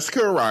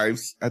 Jessica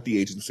arrives at the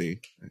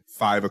agency at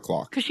 5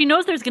 o'clock, Because she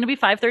knows there's going to be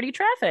 5:30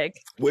 traffic.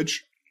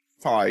 which,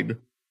 fine.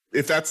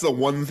 If that's the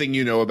one thing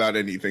you know about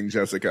anything,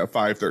 Jessica,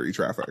 5:30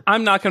 traffic.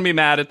 I'm not going to be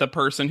mad at the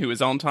person who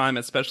is on time,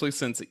 especially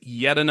since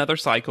yet another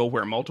cycle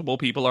where multiple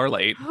people are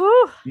late.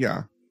 Whew.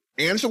 Yeah.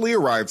 Angeli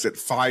arrives at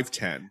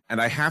 5:10, and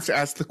I have to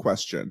ask the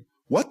question,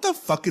 what the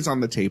fuck is on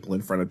the table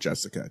in front of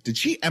Jessica? Did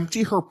she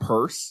empty her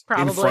purse in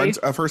Probably. front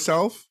of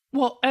herself?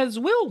 Well, as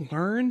we'll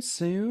learn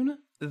soon,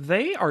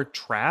 they are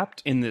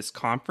trapped in this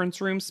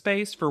conference room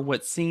space for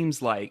what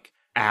seems like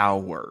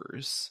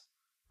hours.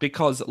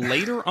 Because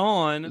later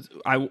on,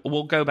 I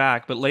will go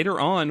back, but later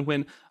on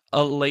when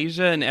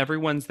Alasia and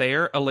everyone's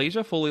there,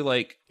 Alasia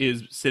fully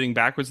is sitting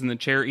backwards in the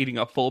chair eating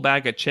a full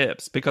bag of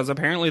chips because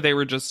apparently they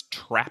were just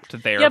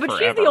trapped there Yeah, but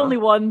forever. she's the only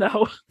one,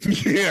 though.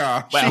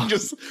 Yeah. Well, she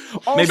just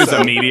Maybe it's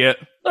immediate.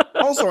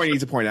 Also, I need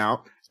to point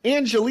out,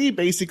 Angeli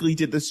basically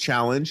did this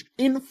challenge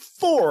in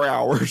 4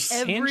 hours.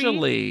 Every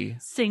Angeli.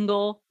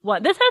 single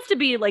one. This has to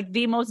be like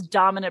the most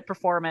dominant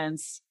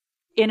performance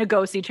in a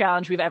Go-See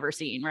challenge we've ever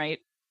seen, right?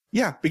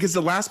 Yeah, because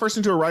the last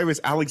person to arrive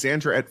is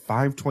Alexandra at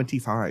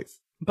 5:25.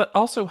 But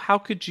also, how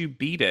could you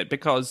beat it?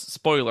 Because,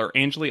 spoiler,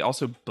 Angeli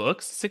also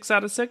books 6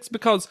 out of 6.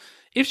 Because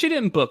if she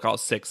didn't book all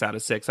 6 out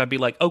of 6, I'd be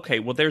like, okay,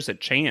 well, there's a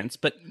chance.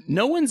 But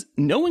no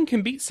one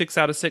can beat 6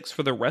 out of 6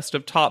 for the rest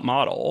of Top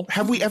Model.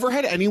 Have we ever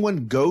had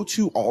anyone go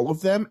to all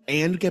of them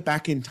and get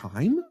back in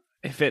time?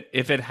 If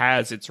it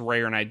has, it's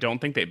rare, and I don't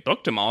think they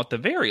booked them all at the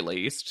very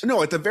least.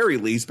 No, at the very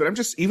least, but I'm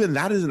just, even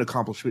that is an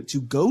accomplishment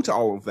to go to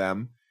all of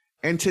them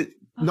and to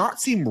not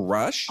seem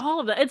rushed. All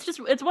of that.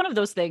 It's one of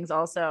those things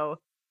also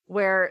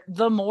where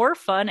the more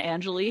fun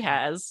Angeli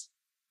has,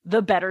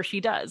 the better she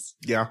does.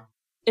 Yeah.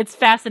 It's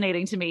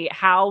fascinating to me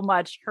how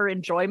much her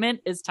enjoyment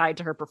is tied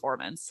to her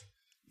performance.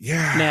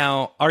 Yeah.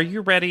 Now, are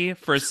you ready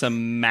for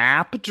some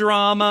map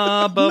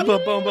drama?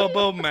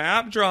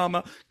 Map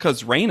drama.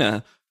 Because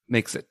Raina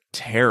makes a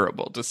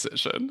terrible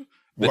decision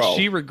that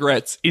she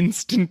regrets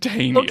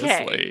instantaneously.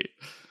 Okay.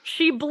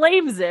 She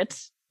blames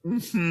it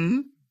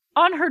on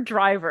her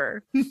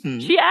driver.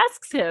 She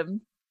asks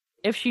him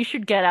if she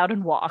should get out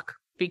and walk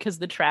because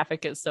the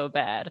traffic is so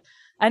bad.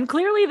 And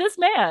clearly this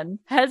man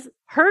has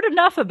heard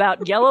enough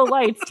about yellow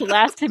lights to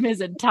last him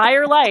his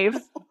entire life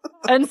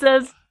and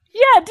says,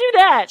 yeah, do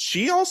that.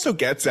 She also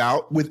gets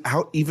out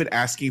without even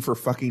asking for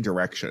fucking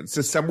directions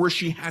to somewhere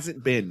she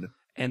hasn't been.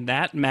 And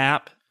that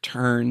map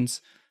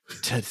turns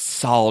to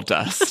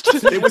sawdust.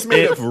 It was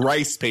made of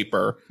rice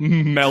paper.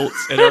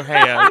 Melts in her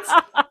hands.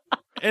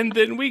 And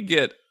then we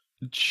get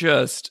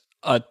just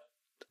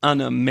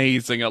an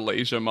amazing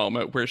Alasia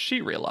moment where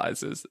she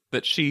realizes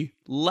that she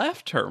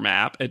left her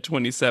map at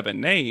 27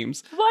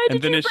 names. Why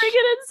did you bring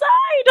it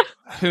inside?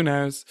 Who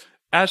knows?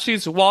 As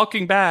she's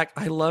walking back,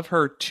 I love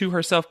her to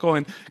herself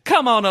going,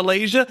 come on,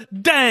 Alasia,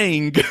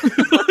 dang.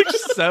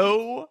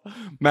 So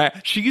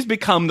mad. She's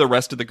become the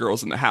rest of the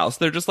girls in the house.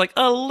 They're just like,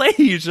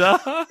 Alasia.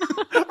 I'm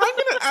going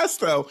to ask,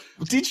 though,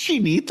 did she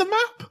need the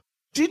map?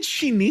 Did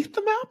she need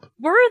the map?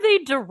 Were they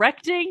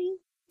directing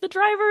the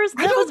drivers?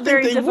 That was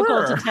very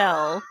difficult to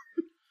tell.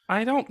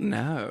 I don't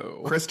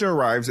know. Krista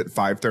arrives at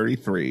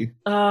 5:33.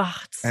 Ugh,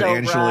 it's so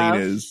and Angeline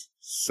rough. is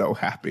so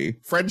happy.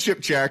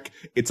 Friendship check.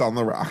 It's on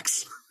the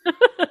rocks.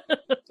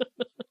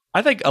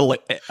 I think, I'm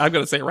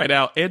going to say right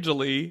now,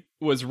 Angeli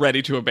was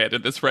ready to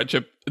abandon this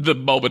friendship the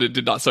moment it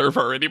did not serve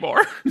her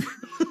anymore.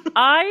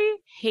 I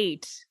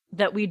hate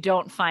that we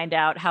don't find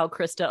out how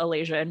Krista,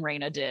 Alasia, and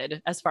Raina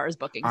did as far as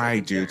bookings.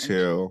 I do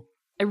too.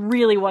 I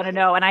really want to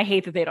know, and I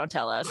hate that they don't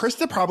tell us.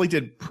 Krista probably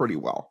did pretty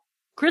well.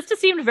 Krista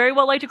seemed very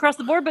well liked across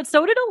the board, but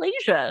so did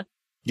Alasia.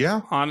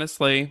 Yeah.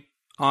 Honestly,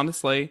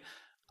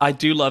 I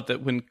do love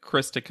that when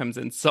Krista comes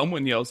in,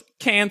 someone yells,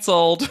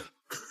 canceled.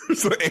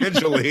 So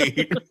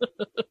Angeli.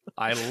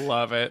 I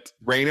love it.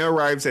 Raina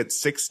arrives at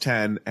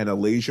 6:10 and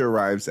Alasia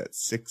arrives at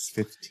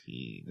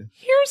 6:15.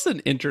 Here's an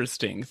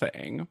interesting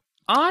thing.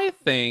 I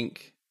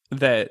think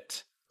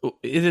that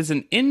it is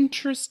an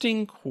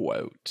interesting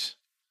quote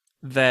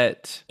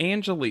that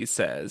Angeli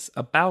says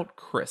about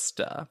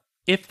Krista.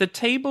 If the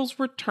tables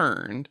were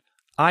turned,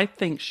 I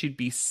think she'd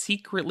be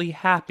secretly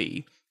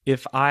happy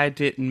if I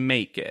didn't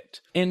make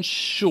it. And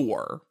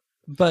sure,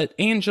 but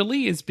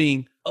Angeli is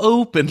being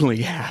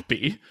openly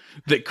happy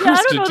that Krista didn't make it. I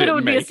don't know that it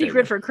would be a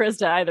secret for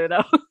Krista either,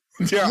 though.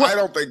 Yeah, I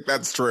don't think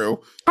that's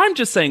true. I'm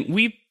just saying,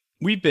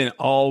 we've been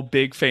all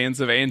big fans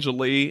of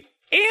Angeli.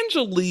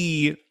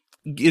 Angeli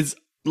is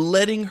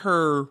letting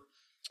her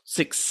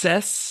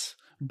success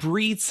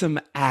breed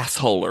some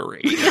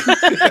assholery.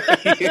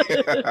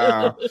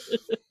 Yeah.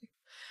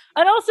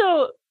 And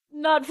also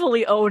not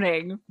fully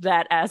owning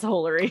that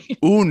assholery.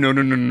 Ooh, no.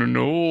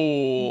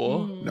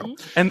 No.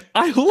 And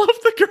I love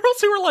the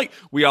girls who are like,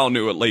 we all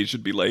knew it late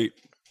should be late.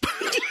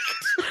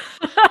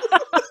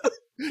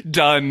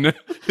 Done.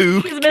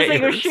 Who She's cares?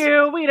 missing a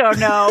shoe. We don't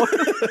know.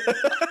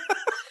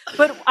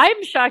 But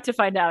I'm shocked to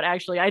find out,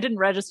 actually, I didn't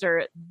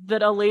register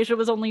that Alasia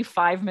was only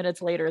 5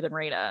 minutes later than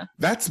Raina.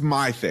 That's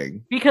my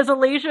thing. Because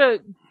Alasia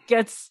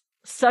gets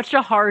such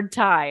a hard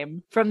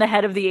time from the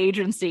head of the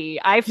agency.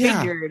 I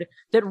figured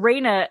that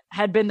Raina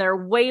had been there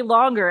way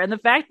longer. And the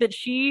fact that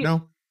she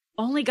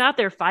only got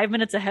there 5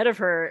 minutes ahead of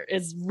her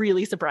is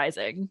really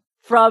surprising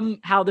from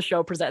how the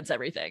show presents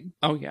everything.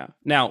 Oh, yeah.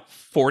 Now,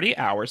 40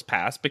 hours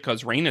pass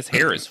because Raina's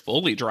hair is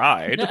fully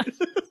dried.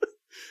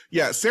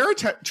 Yeah, Sarah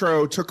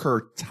Tetro took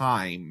her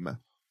time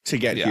to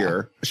get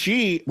here.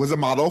 She was a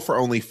model for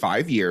only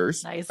 5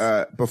 years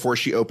before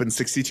she opened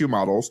 62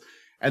 Models.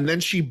 And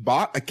then she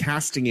bought a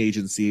casting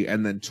agency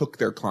and then took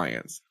their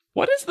clients.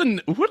 What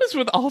is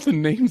with all the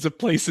names of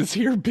places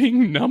here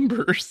being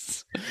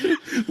numbers?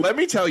 Let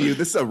me tell you,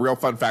 this is a real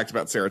fun fact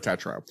about Sarah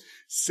Tetro.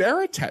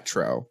 Sarah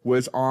Tetro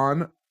was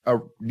on a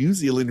New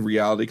Zealand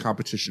reality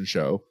competition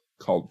show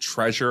called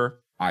Treasure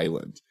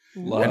Island.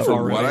 And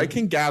from what I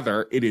can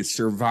gather, it is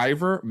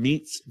Survivor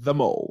meets The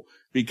Mole,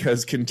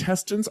 because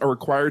contestants are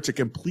required to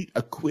complete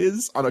a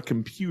quiz on a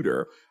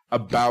computer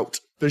about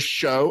the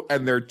show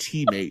and their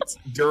teammates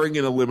during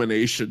an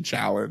elimination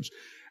challenge.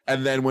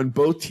 And then when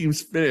both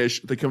teams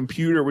finish, the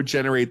computer would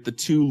generate the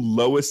two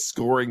lowest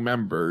scoring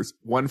members,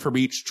 one from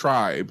each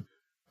tribe,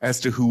 as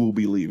to who will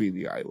be leaving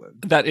the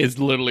island. That is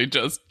literally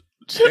just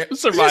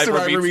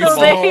Survivor meets So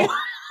The Mole.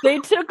 they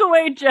took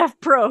away Jeff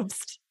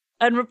Probst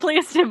and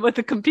replaced him with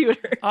a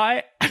computer.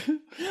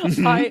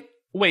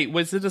 Wait,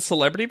 was it a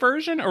celebrity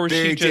version or was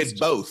They she just did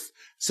both?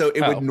 So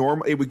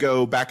it would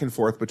go back and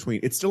forth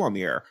between. It's still on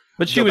the air,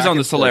 But she was on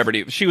the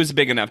celebrity. She was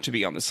big enough to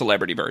be on the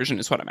celebrity version,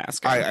 is what I'm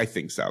asking. I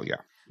think so. Yeah.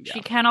 Yeah.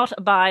 She cannot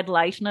abide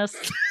lightness.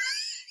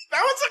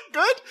 That was a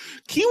good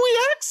Kiwi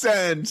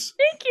accent.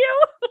 Thank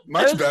you. I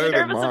Much was better really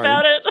than nervous mine.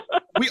 about it.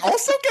 We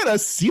also get a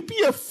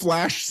sepia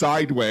flash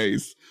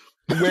sideways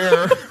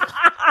where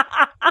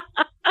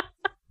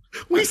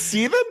we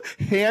see them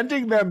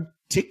handing them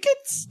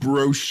tickets,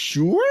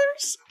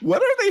 brochures.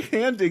 What are they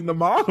handing the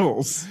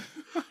models?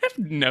 I have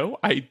no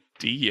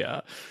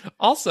idea.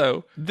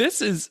 Also,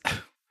 this is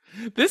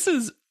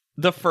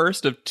the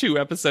first of 2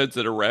 episodes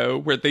in a row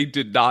where they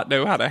did not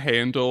know how to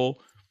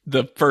handle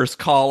the first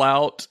call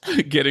out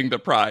getting the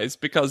prize,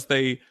 because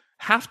they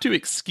have to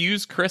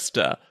excuse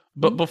Krista.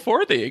 But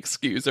before they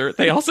excuse her,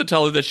 they also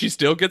tell her that she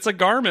still gets a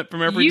garment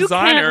from every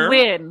designer. You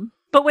can't win.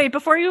 But wait,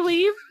 before you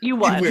leave, you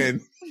won. You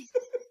win.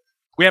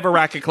 We have a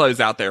rack of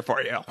clothes out there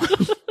for you.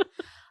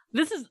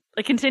 This is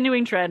a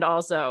continuing trend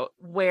also,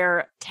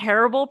 where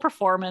terrible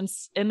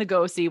performance in the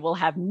Go-See will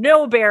have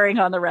no bearing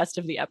on the rest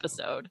of the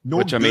episode. No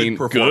Which, I mean,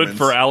 good performance.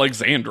 for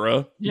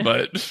Alexandra, Yeah.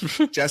 but...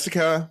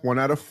 Jessica, 1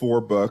 out of 4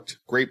 booked.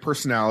 Great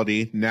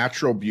personality,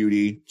 natural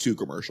beauty, 2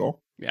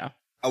 commercial. yeah.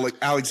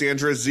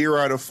 Alexandra, 0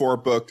 out of 4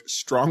 booked.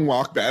 Strong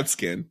walk, bad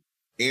skin.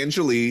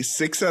 Angelique,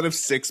 6 out of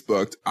 6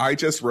 booked. I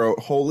just wrote,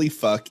 holy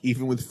fuck,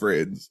 even with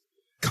friends.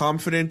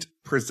 Confident,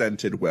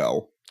 presented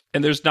well.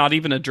 And there's not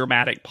even a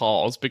dramatic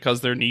pause because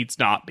there needs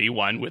not be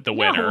one with the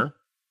winner.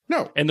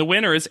 No. And the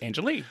winner is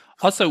Angelique.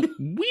 Also,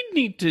 we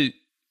need to...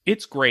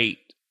 It's great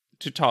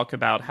to talk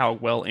about how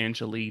well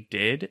Angelique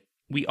did.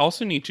 We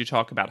also need to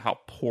talk about how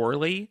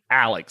poorly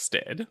Alex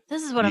did.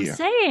 This is what I'm Yeah.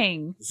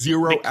 saying.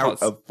 0 out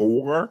Because- of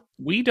 4.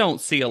 We don't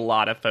see a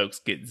lot of folks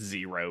get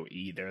 0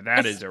 either.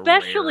 That is a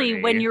Especially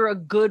rarity. when you're a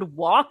good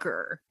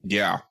walker.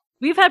 Yeah.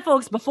 We've had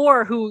folks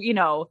before who,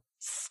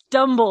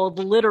 stumbled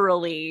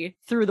literally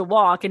through the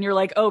walk, and you're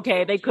like,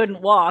 okay, they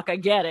couldn't walk. I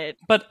get it.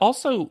 But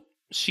also,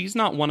 she's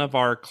not one of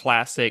our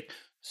classic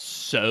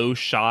so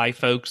shy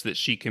folks that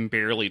she can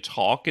barely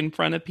talk in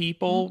front of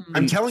people. Mhm.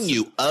 I'm telling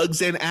you,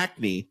 Uggs and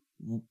acne,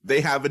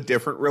 they have a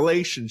different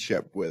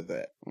relationship with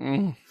it.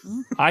 Mm.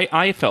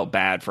 I felt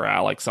bad for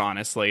Alex,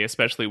 honestly,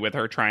 especially with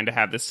her trying to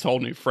have this whole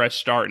new fresh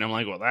start. And I'm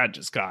like, well, that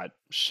just got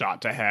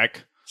shot to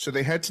heck. So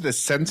they head to the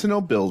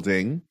Sentinel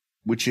building,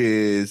 which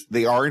is,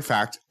 they are in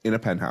fact in a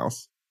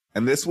penthouse.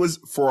 And this was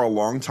for a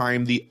long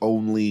time the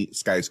only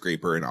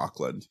skyscraper in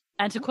Auckland.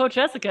 And to quote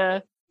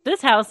Jessica,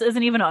 this house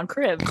isn't even on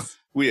cribs.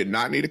 We did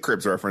not need a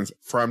Cribs reference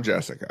from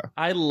Jessica.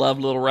 I love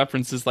little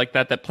references like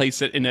that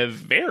place it in a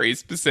very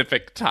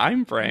specific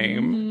time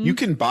frame. Mhm. You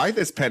can buy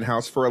this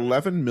penthouse for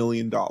 $11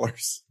 million.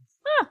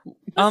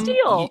 A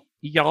steal.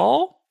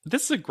 Y'all,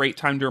 this is a great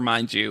time to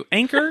remind you.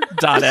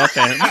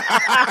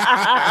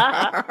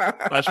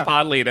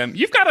 Anchor.fm/podleadum.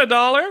 You've got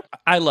 $1.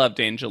 I loved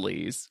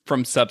Angelique's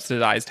from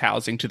subsidized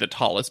housing to the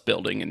tallest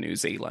building in New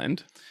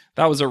Zealand.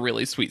 That was a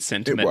really sweet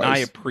sentiment. was. I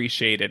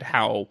appreciate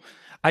how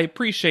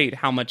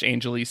much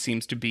Angelique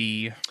seems to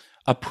be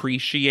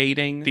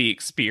appreciating the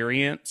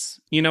experience.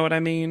 You know what I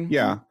mean?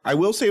 Yeah. I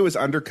will say it was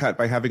undercut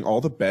by having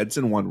all the beds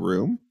in one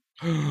room.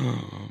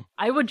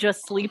 I would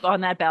just sleep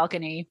on that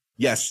balcony.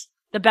 Yes.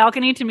 The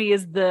balcony to me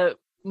is the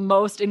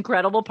most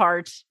incredible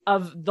part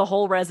of the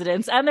whole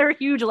residence. And there are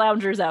huge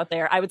loungers out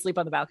there. I would sleep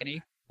on the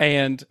balcony.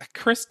 And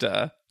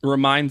Krista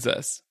reminds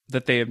us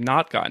that they have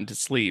not gotten to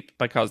sleep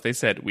because they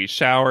said we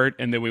showered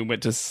and then we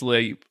went to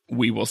sleep.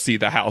 We will see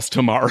the house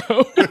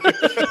tomorrow.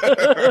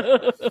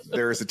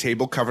 There is a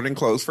table covered in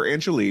clothes for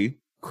Angelique.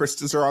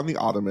 Krista's are on the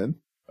ottoman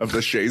of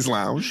the chaise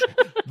lounge.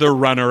 The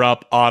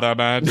runner-up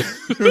ottoman.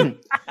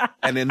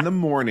 And in the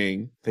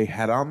morning, they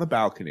head on the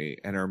balcony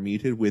and are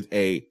meted with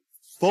a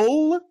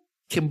full,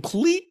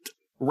 complete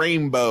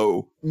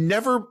rainbow.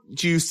 Never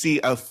do you see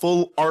a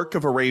full arc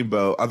of a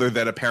rainbow other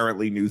than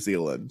apparently New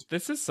Zealand.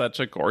 This is such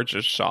a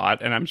gorgeous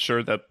shot, and I'm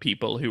sure the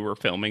people who were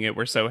filming it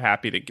were so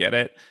happy to get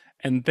it.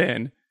 And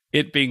then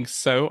it being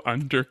so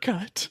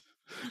undercut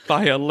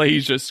by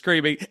Alasia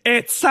screaming,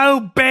 "It's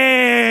so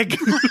big!"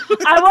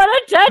 I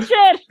want to touch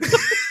it.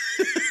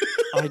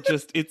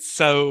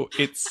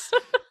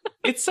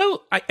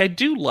 I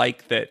do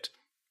like that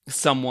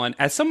someone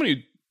who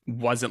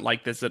wasn't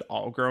like this at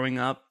all growing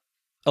up,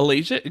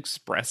 Alasia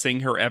expressing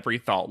her every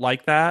thought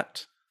like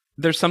that,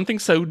 there's something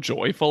so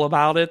joyful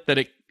about it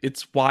that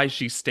it's why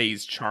she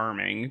stays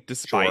charming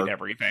despite Sure.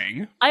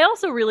 everything. I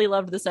also really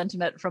loved the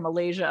sentiment from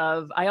Alasia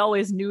of, I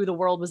always knew the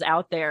world was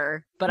out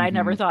there, but I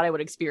never thought I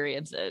would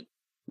experience it.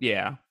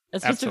 Yeah.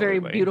 It's just a very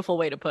Absolutely. beautiful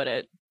way to put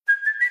it.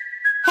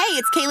 Hey,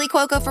 it's Kaylee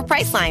Cuoco for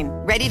Priceline.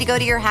 Ready to go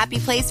to your happy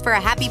place for a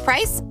happy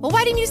price? Well,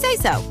 why didn't you say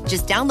so?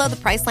 Just download the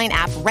Priceline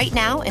app right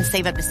now and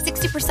save up to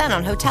 60%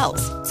 on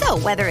hotels. So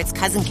whether it's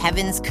Cousin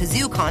Kevin's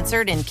Kazoo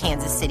Concert in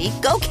Kansas City,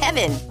 go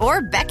Kevin,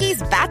 or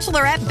Becky's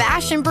Bachelorette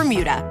Bash in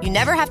Bermuda, you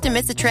never have to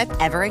miss a trip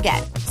ever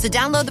again. So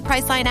download the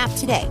Priceline app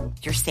today.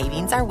 Your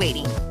savings are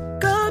waiting.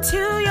 Go to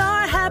your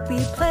happy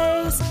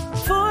place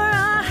for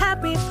a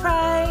happy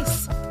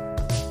price.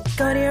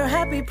 Go to your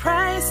happy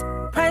price,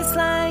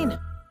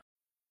 Priceline.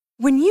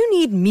 When you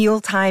need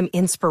mealtime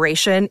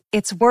inspiration,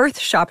 it's worth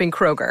shopping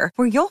Kroger,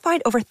 where you'll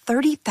find over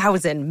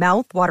 30,000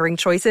 mouth-watering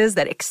choices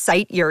that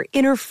excite your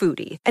inner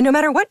foodie. And no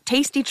matter what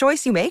tasty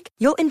choice you make,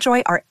 you'll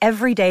enjoy our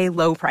everyday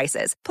low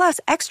prices, plus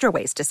extra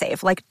ways to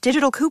save, like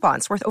digital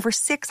coupons worth over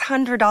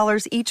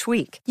 $600 each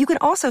week. You can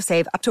also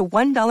save up to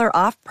 $1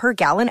 off per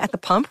gallon at the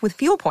pump with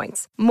fuel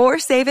points. More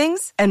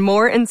savings and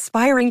more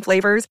inspiring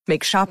flavors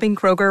make shopping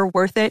Kroger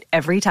worth it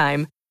every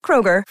time.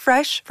 Kroger,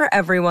 fresh for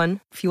everyone.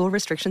 Fuel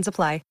restrictions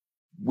apply.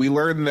 We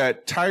learned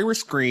that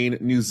Tyrus Green,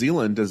 New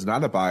Zealand, does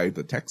not abide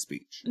the text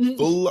speech.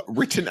 Full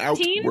written out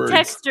Teen words.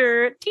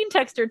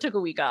 Texter took a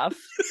week off.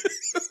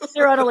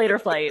 They're on a later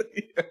flight.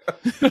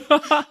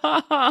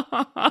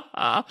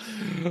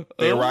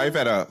 They arrive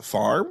at a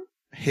farm?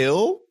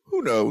 Hill?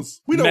 Who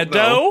knows? We don't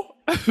know.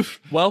 know.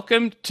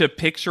 Welcome to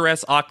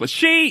picturesque Auckland.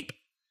 Sheep!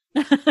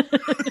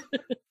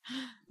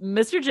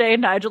 Mr. J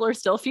and Nigel are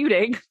still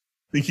feuding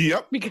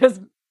Yep. because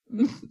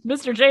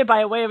Mr. J,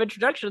 by way of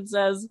introduction,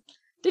 says,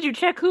 "Did you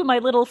check who my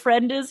little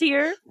friend is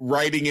here?"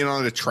 Riding in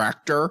on a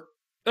tractor.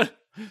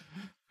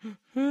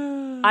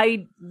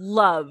 I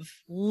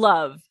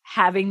love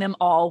having them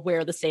all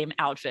wear the same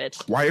outfit.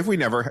 Why have we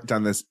never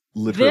done this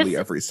literally This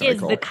every cycle?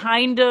 is the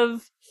kind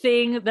of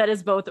thing that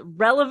is both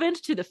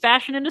relevant to the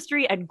fashion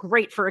industry and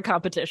great for a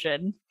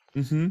competition.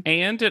 Mm-hmm.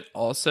 And it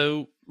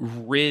also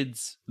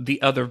rids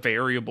the other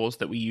variables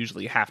that we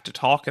usually have to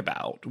talk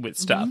about with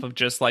stuff of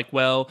just like,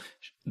 well,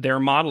 they're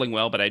modeling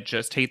well, but I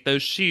just hate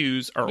those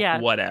shoes or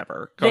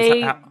whatever.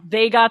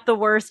 They got the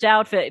worst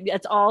outfit.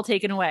 It's all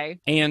taken away.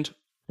 And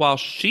while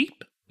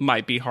sheep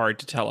might be hard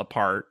to tell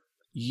apart,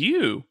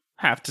 you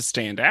have to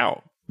stand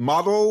out.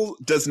 Model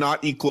does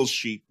not equal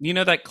sheep. You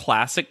know that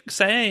classic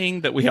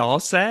saying that we all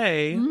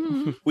say.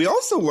 We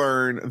also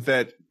learn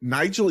that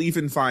Nigel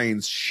even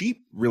finds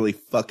sheep really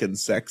fucking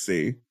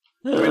sexy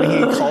when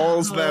he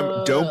calls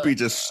them, "Don't be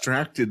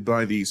distracted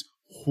by these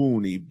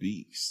horny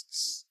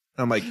beasts."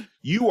 I'm like,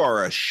 you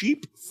are a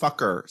sheep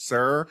fucker,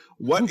 sir.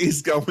 What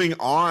is going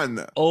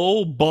on?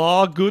 Oh,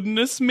 bah,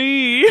 goodness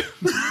me.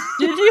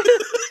 Did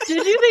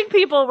you think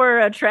people were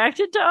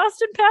attracted to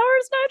Austin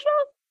Powers,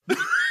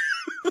 Nigel?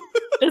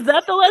 Is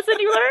that the lesson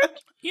you learned?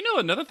 You know,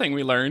 another thing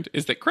we learned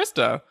is that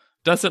Krista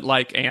doesn't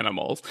like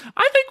animals.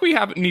 I think we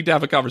need to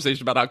have a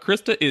conversation about how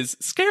Krista is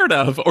scared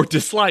of or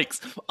dislikes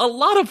a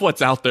lot of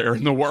what's out there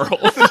in the world.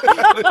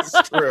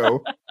 That's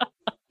true.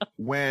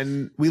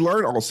 When we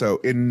learn also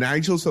in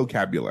Nigel's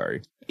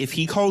vocabulary, if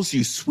he calls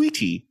you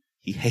sweetie,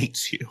 he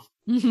hates you.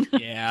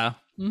 Yeah.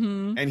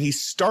 Mm-hmm. And he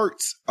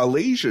starts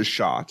Alaisia's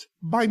shot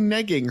by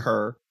negging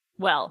her.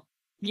 Well,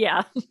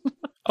 yeah.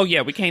 Oh,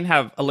 yeah, we can't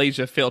have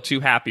Alaisia feel too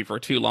happy for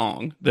too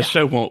long. The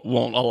show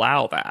won't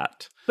allow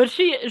that. But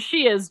she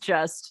is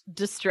just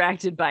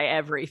distracted by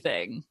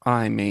everything.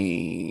 I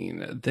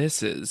mean,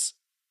 this is...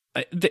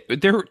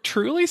 there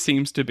truly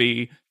seems to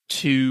be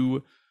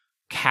two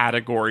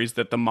categories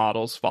that the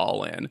models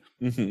fall in.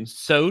 Mm-hmm.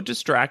 So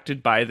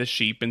distracted by the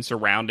sheep and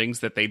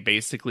surroundings that they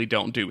basically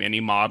don't do any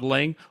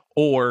modeling,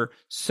 or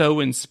so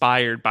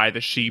inspired by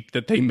the sheep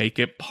that they make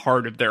it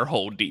part of their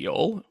whole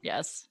deal.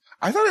 Yes.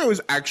 I thought it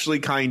was actually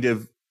kind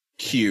of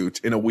cute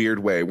in a weird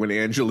way when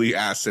Angeli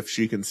asks if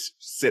she can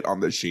sit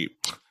on the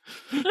sheep.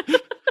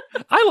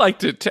 I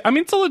liked it too. I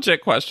mean, it's a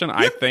legit question,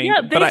 I think.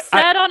 Yeah, they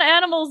sat on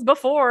animals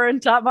before in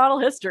top model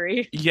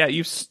history. Yeah,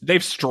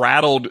 they've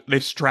straddled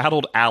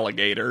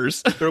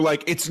alligators. They're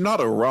like, it's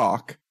not a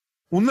rock.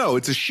 Well, no,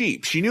 it's a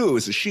sheep. She knew it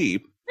was a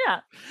sheep.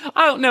 Yeah.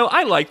 I don't know.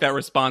 I like that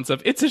response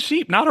of, it's a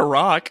sheep, not a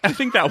rock. I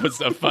think that was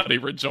a funny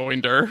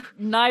rejoinder.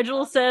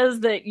 Nigel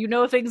says that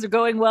things are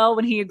going well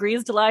when he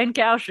agrees to lie in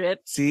cow shit.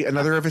 See,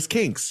 another of his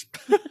kinks.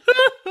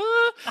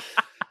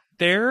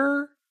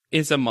 There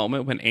is a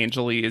moment when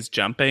Angeli is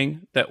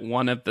jumping that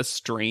one of the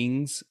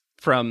strings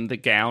from the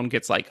gown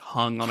gets like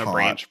hung on a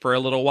branch for a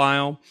little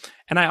while.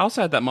 And I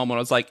also had that moment, I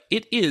was like,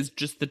 it is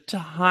just the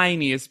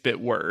tiniest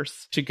bit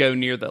worse to go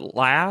near the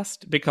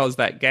last because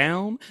that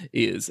gown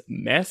is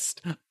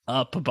messed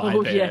up by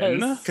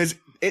then. Because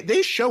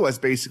they show us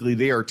basically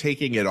they are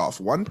taking it off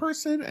one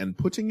person and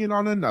putting it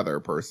on another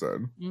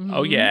person. Mm-hmm.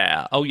 Oh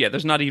yeah.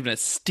 There's not even a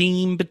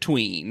steam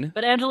between.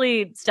 But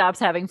Angeli stops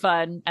having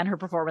fun and her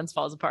performance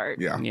falls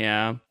apart.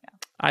 Yeah.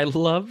 I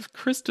love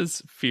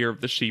Krista's fear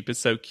of the sheep is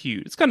so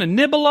cute. It's gonna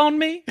nibble on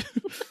me.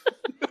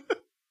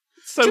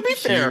 So to be cute.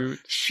 fair,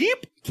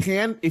 sheep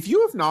can, if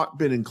you have not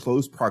been in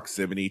close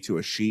proximity to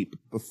a sheep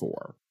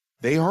before,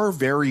 they are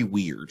very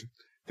weird.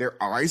 Their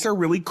eyes are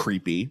really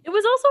creepy. It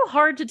was also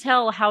hard to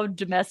tell how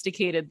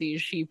domesticated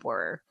these sheep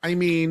were. I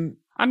mean,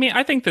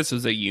 I think this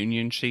is a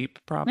union sheep,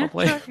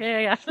 probably.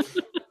 Yeah.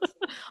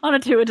 On a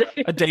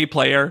 2-a-day. A day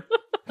player.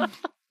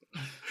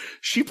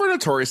 Sheep are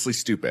notoriously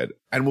stupid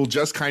and will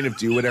just kind of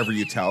do whatever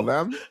you tell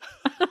them.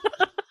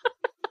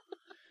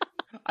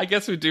 I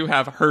guess we do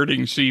have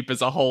herding sheep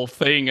as a whole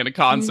thing and a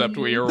concept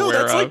we are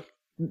aware of.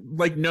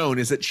 Like known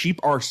is that sheep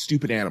are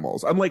stupid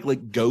animals. Unlike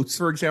like goats,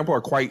 for example,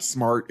 are quite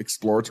smart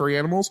exploratory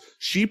animals.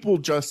 Sheep will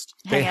just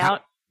hang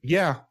out.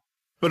 Yeah.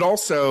 But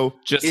also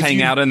Just if hang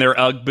you- out in their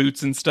Ugg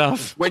boots and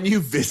stuff. when you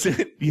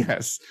visit.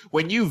 Yes,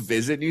 when you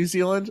visit New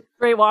Zealand,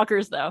 Great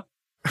walkers, though.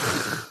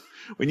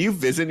 when you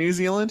visit New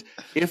Zealand,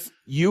 if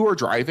you are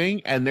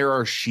driving and there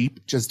are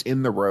sheep just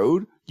in the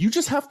road, you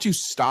just have to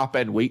stop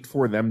and wait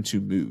for them to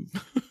move.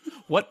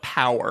 What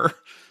power?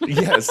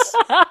 Yes.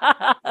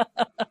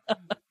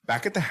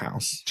 Back at the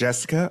house,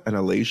 Jessica and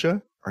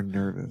Alasia are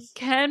nervous.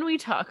 Can we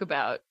talk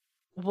about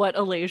what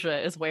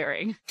Alasia is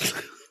wearing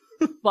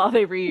while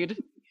they read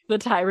the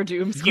Tyra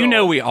Doom scroll? You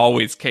know we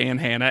always can,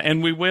 Hannah,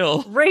 and we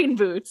will. Rain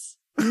boots,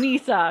 knee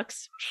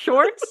socks,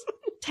 shorts,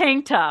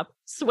 tank top,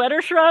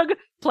 sweater shrug,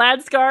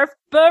 plaid scarf,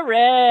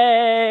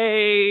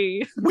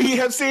 beret. We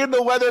have seen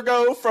the weather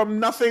go from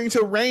nothing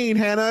to rain,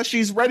 Hannah.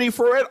 She's ready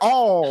for it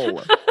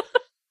all.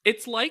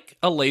 It's like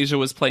Alasia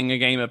was playing a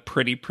game of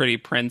Pretty Pretty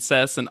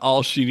Princess, and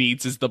all she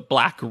needs is the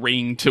black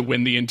ring to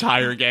win the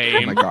entire Oh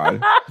game. my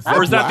god.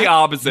 Or is that the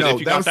opposite? No, If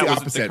you that thought was that the was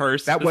opposite. the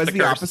curse, That it's was the the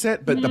curse.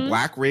 opposite, but the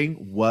black ring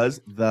was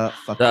the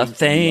fucking The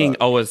thing. look.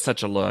 Oh, it's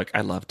such a look.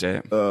 I loved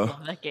it. Love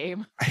that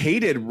game. I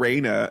hated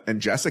Raina and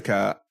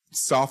Jessica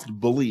soft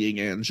bullying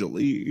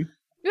Angelique.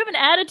 You have an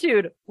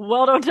attitude.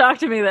 Well, don't talk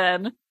to me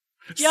then.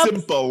 Yep.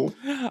 Simple.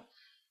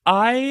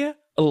 I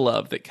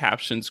love that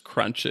Captions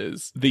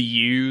crunches the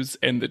U's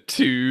and the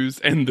 2's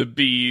and the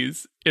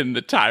B's in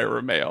the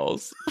Tyra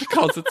mails,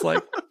 because it's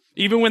like,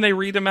 even when they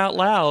read them out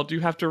loud, you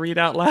have to read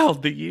out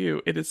loud the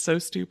U. It is so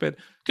stupid.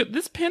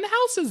 This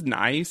penthouse is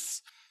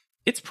nice.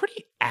 It's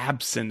pretty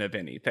absent of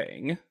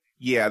anything.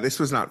 Yeah, this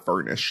was not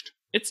furnished.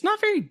 It's not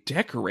very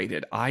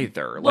decorated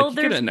either. Well, Like,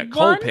 you get there's a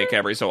Nicole one- pick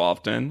every so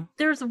often.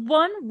 There's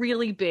one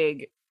really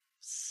big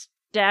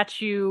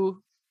statue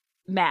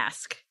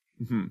mask,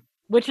 Mhm.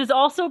 which is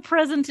also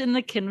present in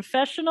the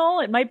confessional.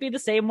 It might be the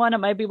same one. It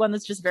might be one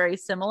that's just very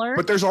similar.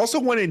 But there's also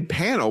one in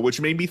panel,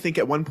 which made me think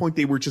at one point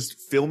they were just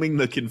filming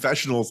the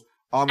confessionals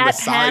on the At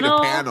side panel?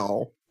 of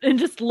panel. And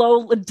just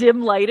low,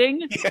 dim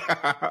lighting.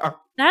 Yeah.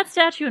 That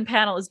statue in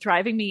panel is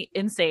driving me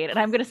insane. And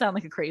I'm going to sound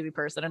like a crazy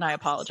person, and I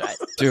apologize.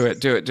 Do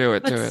it.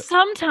 But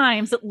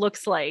sometimes it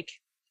looks like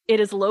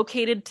it is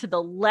located to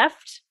the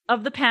left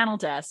of the panel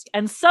desk,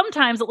 and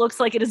sometimes it looks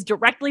like it is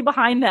directly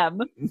behind them.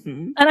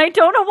 Mhm. And I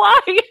don't know why.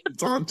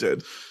 It's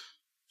haunted.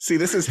 See,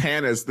 this is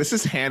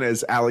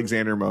Hannah's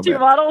Alexander moment. Two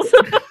models.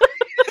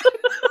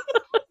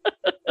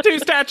 2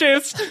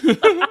 statues.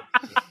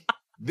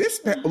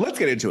 Let's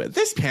get into it.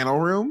 This panel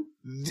room,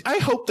 I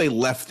hope they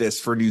left this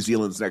for New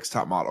Zealand's Next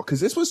Top Model, because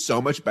this was so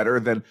much better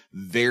than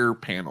their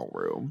panel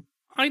room.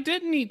 I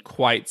didn't need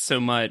quite so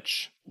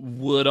much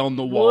wood on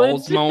the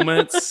walls Wood?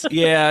 moments.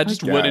 Yeah,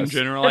 just wood in guess.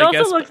 general, It I also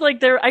guess. looked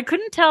like I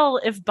couldn't tell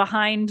if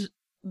behind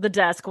the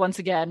desk, once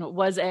again,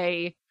 was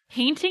a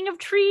painting of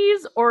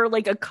trees or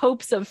like a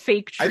copse of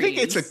fake trees. I think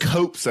it's a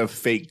copse of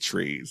fake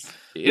trees.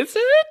 Is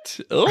it?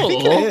 I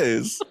think it Oh.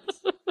 is.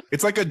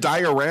 It's like a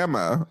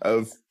diorama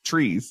of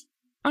trees.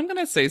 I'm going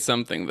to say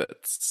something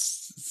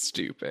that's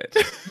stupid.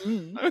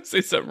 Mm. I'm going to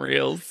say something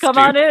real Come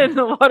on in,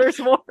 the water's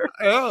warm.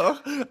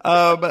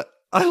 Oh,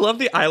 I love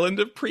the island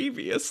of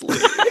previously.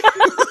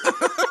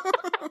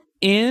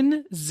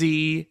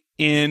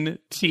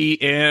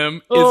 NZNTM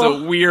is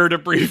Oh. a weird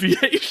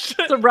abbreviation.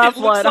 It's a rough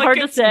It looks one, hard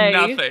to it's say.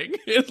 Nothing.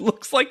 It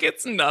looks like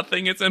it's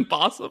nothing. It's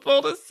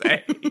impossible to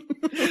say.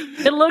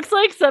 It looks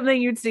like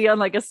something you'd see on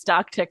like a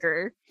stock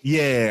ticker.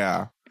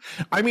 Yeah.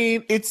 I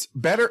mean, it's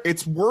better.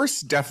 It's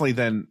worse, definitely,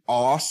 than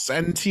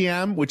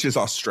AusNTM, which is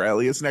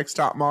Australia's Next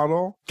Top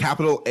Model.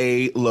 Capital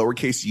A,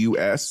 lowercase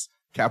US,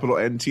 capital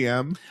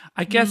NTM.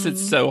 I guess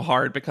it's so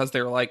hard because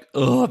they're like,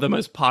 oh, the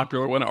most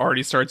popular one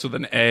already starts with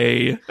an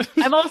A.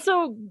 I'm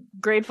also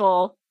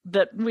grateful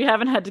that we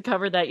haven't had to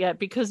cover that yet,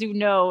 because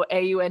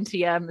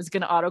AUNTM is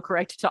going to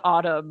autocorrect to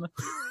autumn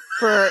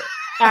for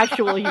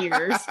actual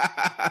years.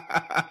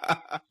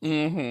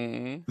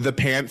 Mm-hmm. The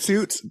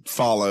pantsuits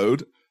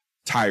followed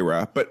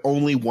Tyra, but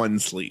only one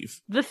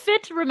sleeve. The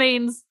fit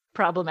remains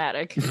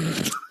problematic.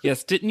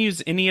 Yes, didn't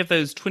use any of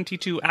those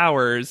 22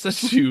 hours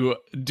to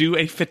do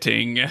a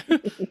fitting.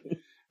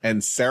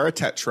 And Sarah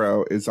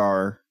Tetro is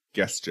our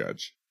guest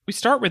judge. We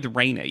start with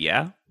Raina,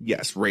 yeah?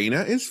 Yes,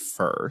 Raina is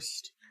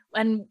first.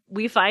 And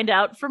we find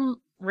out from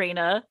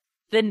Raina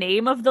the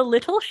name of the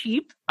little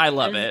sheep. I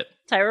love As it.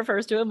 Ty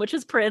refers to him, which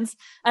is Prince.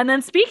 And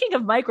then speaking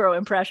of micro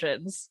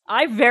impressions,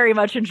 I very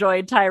much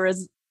enjoyed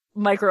Tyra's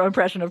micro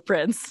impression of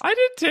Prince. I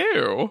did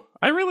too.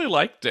 I really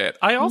liked it.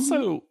 I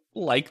also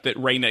like that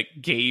Raina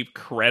gave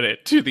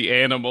credit to the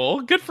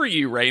animal. Good for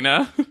you,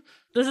 Raina.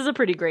 This is a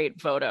pretty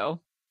great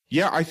photo.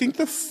 Yeah, I think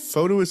the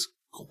photo is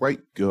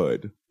quite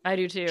good. I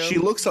do too. She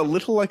looks a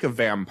little like a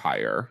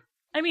vampire.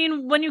 I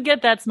mean, when you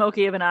get that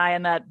smoky of an eye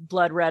and that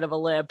blood red of a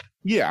lip,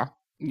 Yeah.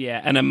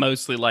 Yeah, and a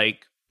mostly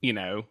like,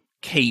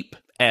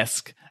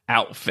 cape-esque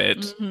outfit.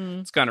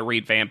 mhm. It's gonna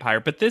read vampire,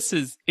 but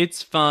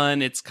it's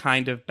fun. It's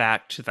kind of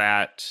back to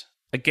that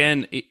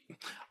again.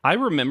 I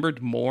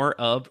remembered more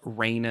of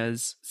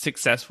Raina's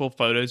successful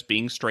photos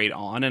being straight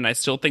on, and I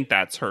still think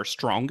that's her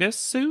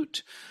strongest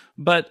suit.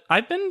 But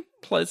I've been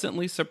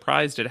pleasantly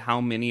surprised at how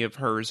many of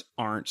hers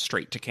aren't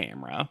straight to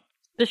camera.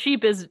 The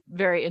sheep is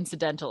very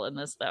incidental in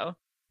this, though.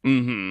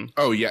 Mm-hmm.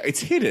 Oh, yeah. It's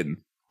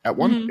hidden. At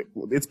one,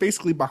 it's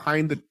basically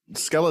behind the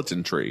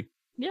skeleton tree.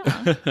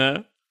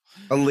 Yeah.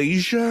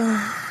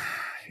 Alasia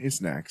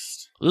is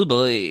next. Oh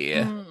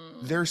boy.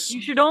 There's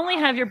You should only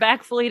have your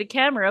back fully to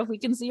camera if we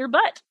can see your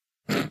butt.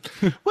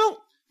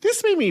 well,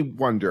 this made me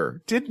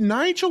wonder: did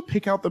Nigel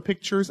pick out the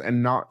pictures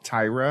and not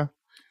Tyra?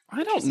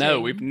 I don't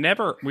know. We've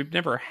never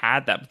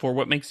had that before.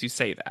 What makes you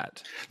say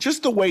that?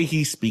 Just the way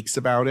he speaks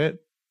about it,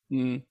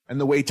 and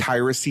the way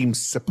Tyra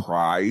seems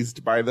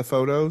surprised by the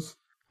photos.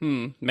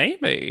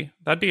 Maybe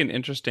that'd be an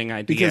interesting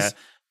idea. Because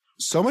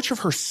so much of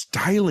her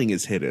styling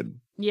is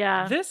hidden.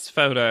 Yeah. This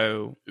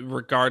photo,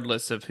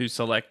 regardless of who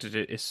selected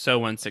it, is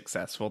so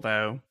unsuccessful,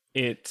 though.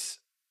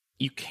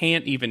 You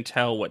can't even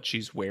tell what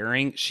she's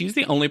wearing. She's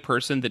the only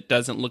person that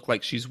doesn't look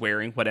like she's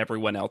wearing what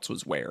everyone else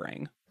was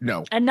wearing.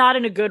 No. And not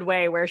in a good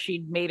way where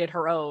she made it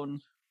her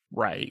own.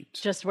 Right.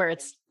 Just where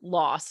it's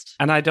lost.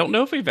 And I don't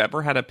know if we've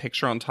ever had a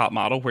picture on Top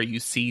Model where you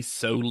see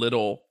so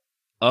little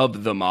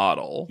of the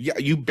model. Yeah,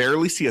 you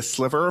barely see a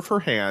sliver of her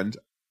hand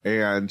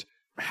and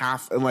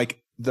like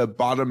the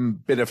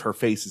bottom bit of her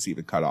face is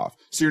even cut off.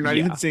 So you're not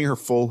even seeing her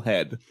full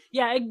head.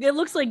 Yeah, it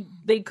looks like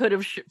they could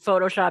have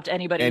photoshopped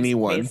anybody's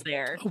face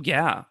there. Oh,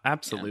 yeah,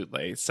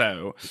 absolutely. Yeah.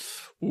 So,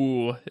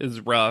 it's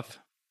rough.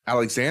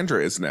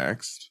 Alexandra is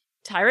next.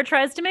 Tyra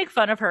tries to make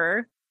fun of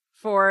her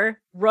for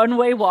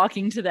runway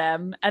walking to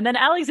them. And then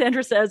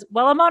Alexandra says,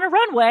 well, I'm on a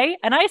runway.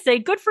 And I say,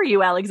 good for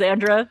you,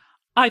 Alexandra.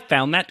 I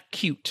found that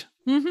cute.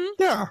 Mm-hmm.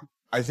 Yeah.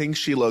 I think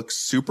she looks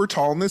super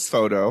tall in this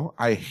photo.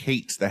 I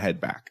hate the head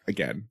back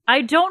again.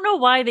 I don't know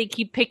why they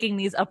keep picking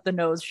these up the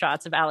nose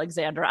shots of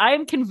Alexandra. I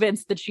am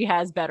convinced that she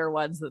has better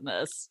ones than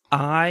this.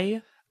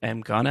 I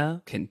am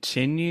gonna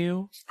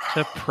continue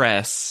to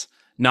press.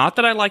 Not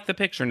that I like the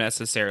picture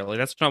necessarily.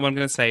 That's not what I'm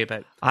going to say,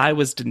 but I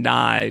was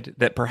denied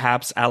that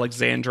perhaps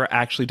Alexandra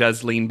actually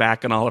does lean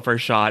back in all of her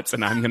shots.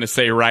 And I'm going to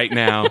say right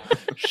now,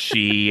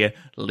 she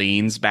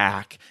leans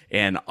back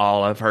in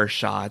all of her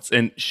shots.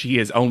 And she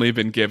has only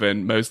been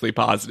given mostly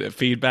positive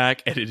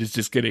feedback. And it is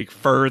just getting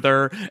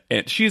further.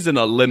 And she's in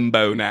a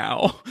limbo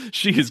now.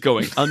 She is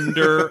going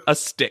under a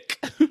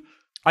stick.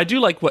 I do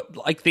like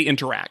the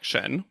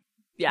interaction.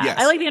 Yeah, yes.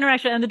 I like the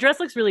interaction, and the dress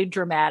looks really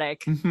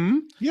dramatic. Mm-hmm.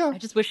 Yeah. I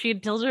just wish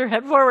she'd tilted her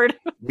head forward.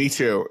 Me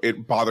too.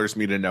 It bothers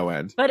me to no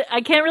end. But I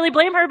can't really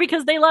blame her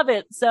because they love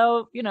it.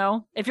 So,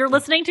 if you're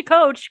listening to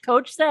Coach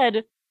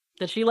said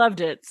that she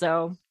loved it.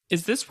 So,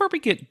 is this where we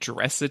get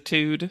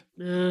dressitude?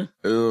 Hate.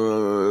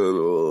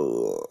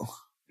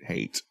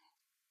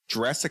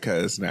 Jessica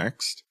is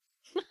next.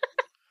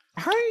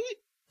 I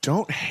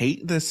don't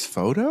hate this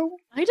photo.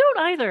 I don't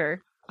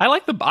either. I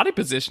like the body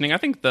positioning. I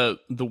think the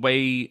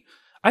way...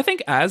 I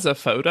think as a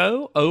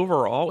photo,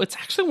 overall, it's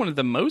actually one of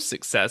the most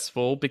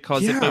successful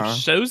because it both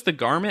shows the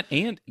garment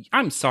and,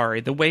 I'm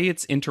sorry, the way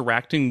it's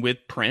interacting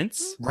with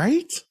Prince.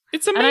 Right?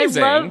 It's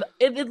amazing. And I love,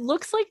 it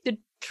looks like the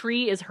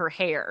tree is her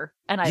hair,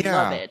 and I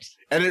love it.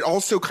 And it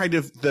also kind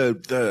of,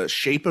 the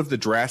shape of the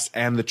dress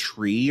and the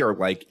tree are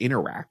like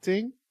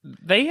interacting.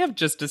 They have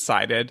just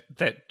decided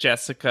that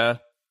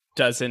Jessica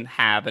doesn't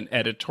have an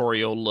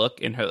editorial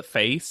look in her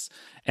face.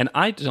 And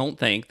I don't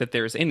think that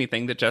there's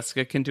anything that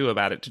Jessica can do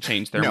about it to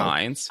change their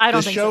minds. I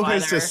don't think so The show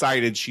has either.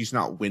 decided she's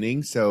not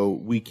winning, so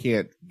we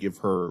can't give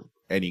her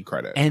any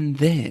credit. And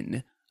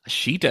then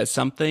she does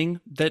something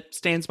that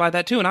stands by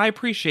that too. And I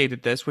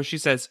appreciated this where she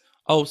says,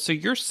 oh, so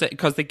you're saying,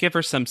 because they give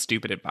her some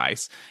stupid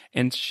advice.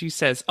 And she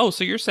says, oh,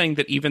 so you're saying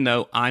that even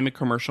though I'm a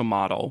commercial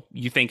model,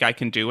 you think I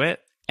can do it?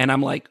 And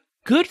I'm like,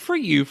 good for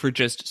you for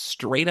just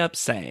straight up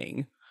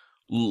saying,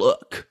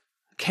 look,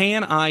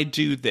 can I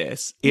do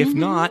this? If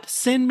not,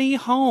 send me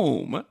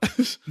home.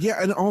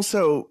 Yeah, and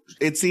also,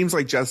 it seems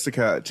like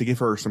Jessica, to give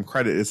her some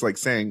credit, is like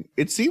saying,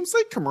 it seems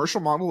like commercial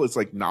model is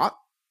like not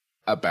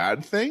a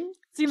bad thing.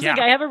 Seems like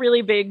I have a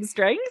really big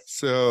strength.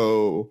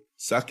 So,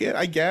 suck it,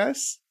 I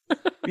guess.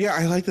 Yeah,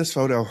 I like this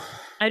photo.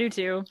 I do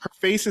too. Her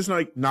face is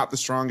not the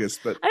strongest,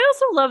 but I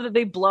also love that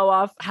they blow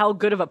off how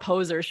good of a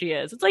poser she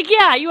is. It's like,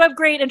 yeah, you have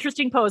great,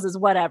 interesting poses,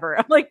 whatever.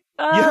 I'm like,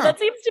 that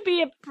seems to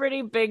be a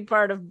pretty big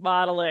part of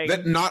modeling.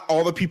 That not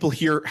all the people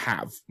here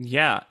have.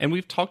 Yeah, and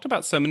we've talked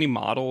about so many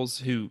models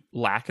who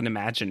lack an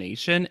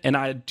imagination, and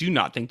I do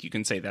not think you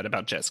can say that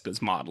about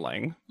Jessica's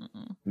modeling.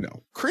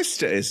 No.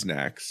 Krista is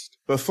next.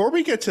 Before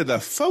we get to the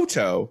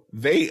photo,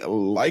 they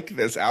like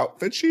this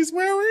outfit she's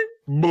wearing.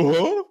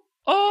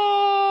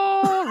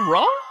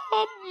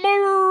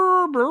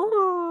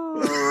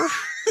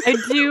 I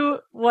do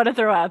want to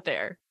throw out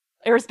there,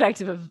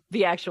 irrespective of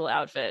the actual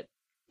outfit,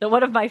 that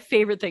one of my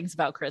favorite things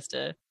about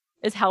Krista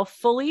is how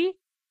fully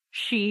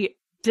she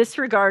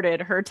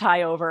disregarded her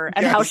tie over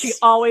and how she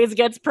always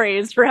gets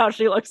praised for how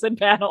she looks in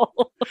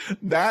panel.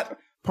 That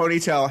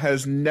ponytail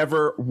has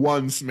never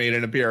once made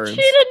an appearance.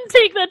 She didn't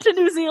take that to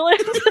New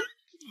Zealand.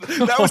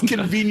 That was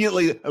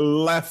conveniently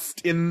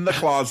left in the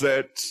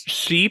closet.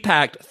 She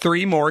packed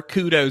 3 more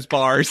kudos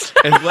bars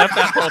and left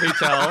that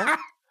ponytail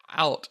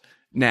out.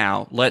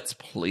 Now, let's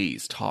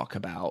please talk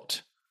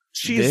about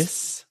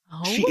this.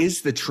 She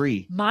is the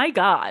tree. My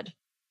God.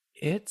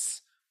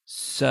 It's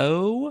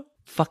so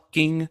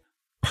fucking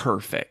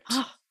perfect.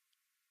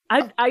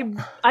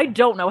 I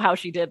don't know how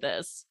she did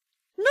this.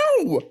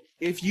 No.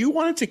 If you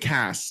wanted to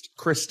cast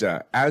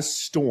Krista as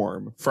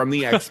Storm from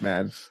the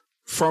X-Men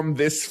from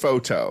this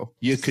photo,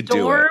 you could do it.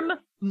 Storm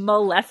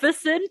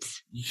Maleficent?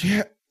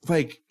 Yeah,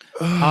 like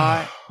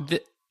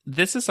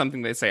this is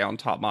something they say on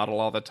Top Model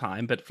all the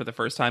time, but for the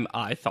first time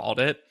I thought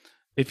it.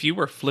 If you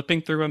were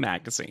flipping through a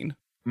magazine,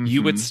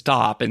 you would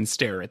stop and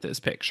stare at this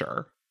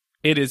picture.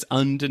 It is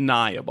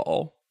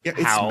undeniable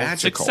how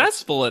magical.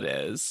 successful it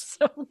is.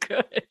 So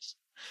good.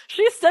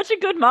 She's such a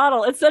good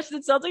model. It sounds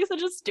like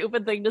such a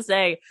stupid thing to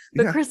say,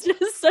 but Yeah. Kristen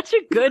is such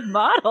a good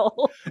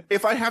model.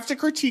 If I have to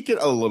critique it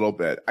a little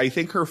bit, I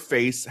think her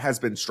face has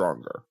been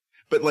stronger.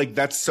 But like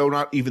that's so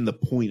not even the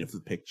point of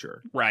the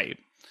picture. Right.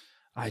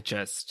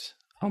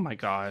 Oh my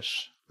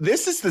gosh.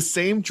 This is the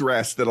same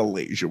dress that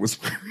Alasia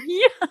was wearing.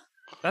 Yeah.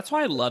 That's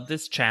why I love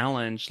this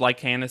challenge. Like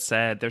Hannah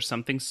said, there's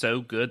something so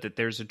good that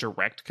there's a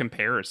direct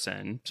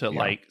comparison to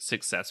like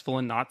successful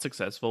and not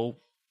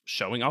successful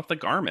showing off the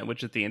garment,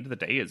 which at the end of the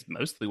day is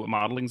mostly what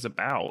modeling's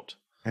about.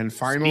 And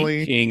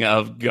finally, Speaking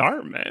of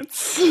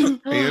garments,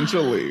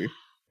 Anjali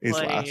is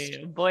Boy,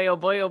 last. boy, oh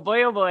boy, oh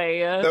boy, oh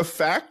boy. The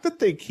fact that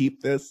they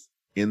keep this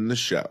in the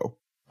show,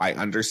 I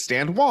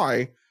understand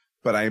why,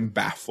 but I'm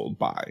baffled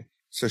by.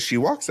 So she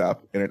walks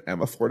up in an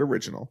Emma Ford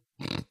original,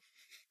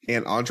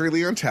 and Andre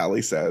Leon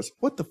Talley says,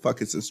 "What the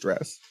fuck is this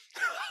dress?"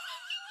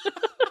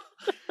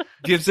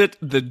 gives it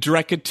the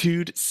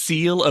Drecitude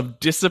seal of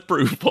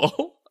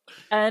disapproval.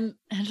 And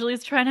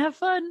Angelique's trying to have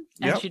fun,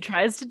 and Yep. she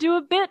tries to do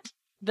a bit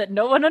that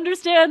no one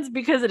understands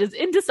because it is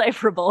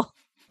indecipherable.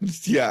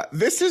 Yeah,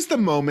 this is the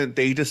moment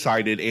they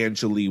decided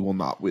Anjali will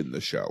not win the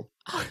show.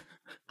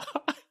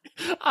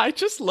 I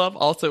just love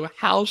also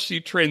how she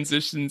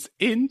transitions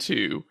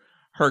into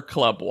her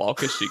club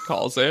walk, as she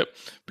calls it,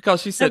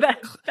 because she said,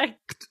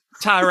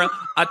 Tyra,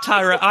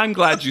 I'm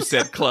glad you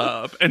said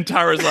club. And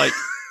Tyra's like,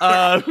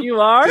 You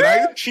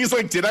are? She's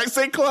like, did I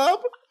say club?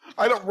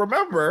 I don't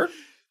remember.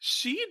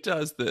 She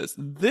does this.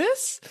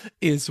 This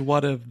is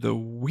one of the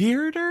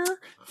weirder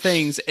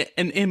things.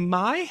 And in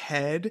my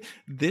head,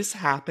 this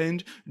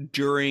happened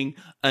during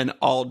an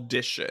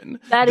audition.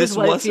 That is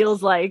what it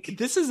feels like.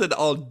 This is an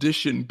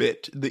audition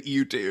bit that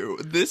you do.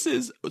 This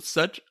is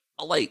such,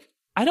 like,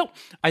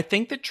 I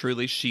think that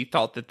truly she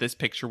thought that this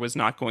picture was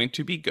not going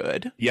to be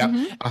good. Yeah.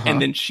 Mhm.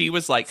 And then she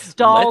was like,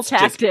 Stall let's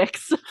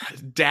tactics.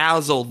 just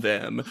dazzle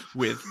them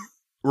with,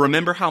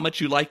 remember how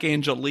much you like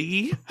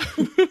Anjali?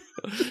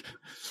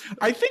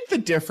 I think the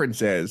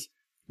difference is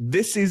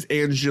this is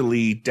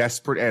Anjali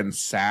desperate and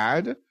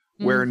sad,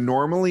 where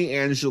normally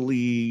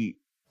Anjali,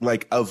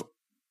 like of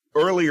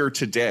earlier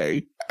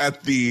today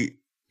at the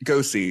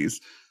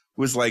Go-Sees,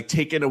 was like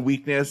taking a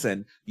weakness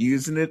and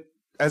using it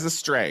as a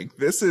strength.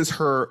 This is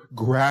her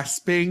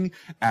grasping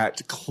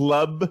at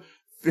Club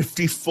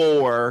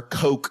 54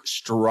 Coke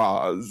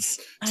straws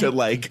to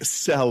like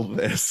sell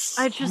this.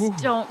 I just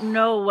don't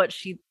know what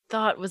she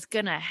thought was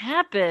gonna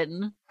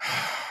happen.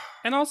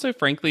 And also,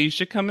 frankly, you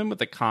should come in with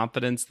the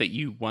confidence that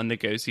you won the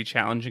Go-See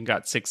challenge and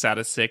got 6 out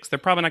of 6. They're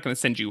probably not going to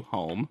send you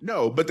home.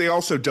 No, but they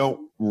also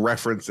don't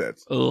reference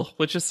it. Ugh,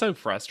 which is so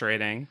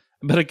frustrating.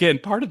 But again,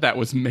 part of that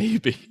was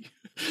maybe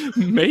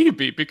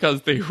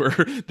because their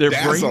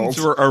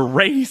brains were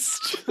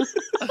erased.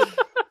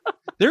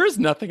 There is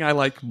nothing I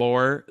like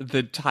more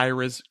than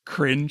Tyra's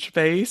cringe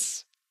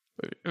face.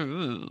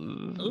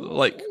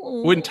 Like,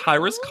 when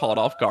Tyra's caught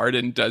off guard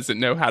and doesn't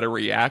know how to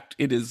react,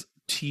 it is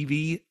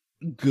TV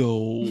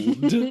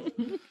gold.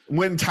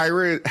 When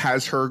Tyra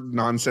has her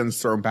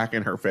nonsense thrown back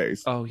in her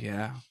face. Oh,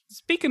 yeah.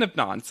 Speaking of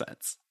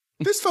nonsense,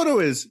 This photo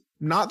is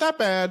not that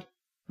bad,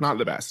 not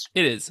the best.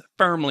 it is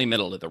firmly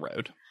middle of the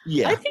road.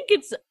 Yeah. I think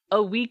it's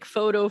a weak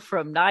photo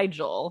from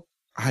Nigel.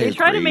 I They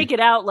try to agree. make it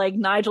out like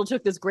Nigel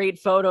took this great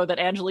photo that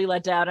Angeli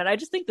let down, and I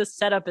just think the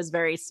setup is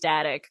very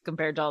static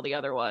compared to all the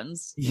other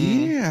ones.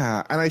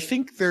 Yeah, and I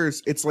think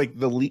it's like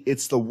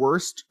it's the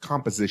worst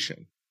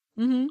composition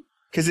Mm-hmm.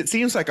 because it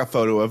seems like a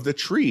photo of the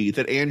tree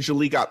that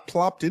Anjali got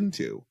plopped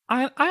into.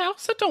 I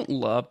also don't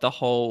love the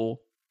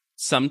whole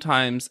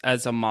sometimes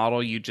as a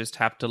model you just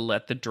have to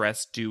let the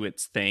dress do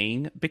its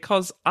thing,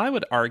 because I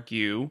would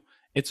argue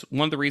it's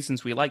one of the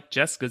reasons we like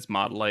Jessica's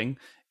modeling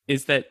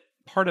is that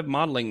part of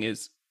modeling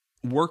is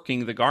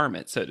working the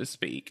garment, so to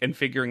speak, and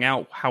figuring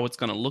out how it's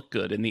going to look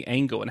good and the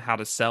angle and how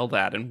to sell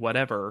that and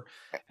whatever.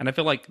 And I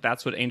feel like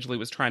that's what Anjali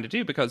was trying to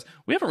do, because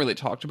we haven't really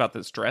talked about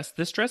this dress.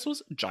 This dress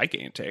was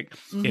gigantic.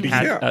 It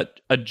had Yeah.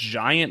 a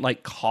giant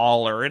like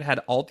collar. It had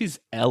all these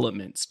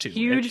elements to it.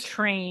 Huge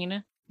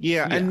train.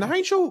 Yeah, and Yeah.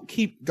 Nigel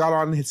got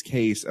on his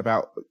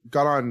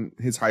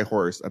high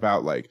horse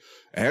about like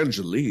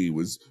Anjali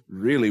was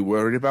really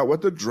worried about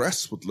what the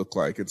dress would look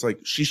like. It's like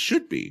she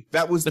should be.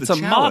 That was That's the a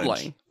challenge.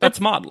 modeling. That's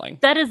modeling.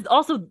 That is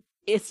also,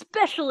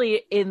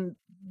 especially in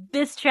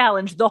this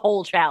challenge, the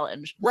whole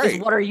challenge. Is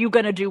Right. what are you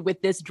going to do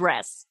with this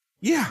dress?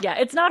 Yeah. Yeah,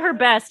 it's not her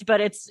best,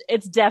 but it's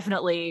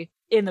definitely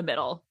in the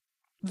middle.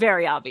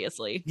 Very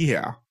obviously.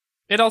 Yeah.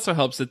 It also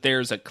helps that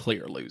there's a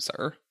clear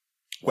loser.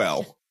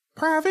 Well,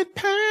 private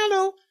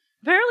panel.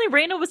 Apparently,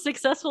 Raina was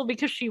successful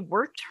because she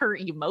worked her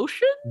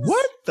emotions?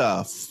 What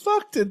the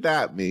fuck did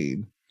that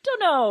mean? Don't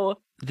know.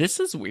 This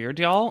is weird,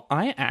 y'all.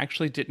 I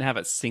actually didn't have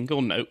a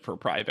single note for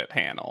private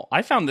panel.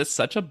 I found this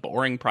such a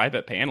boring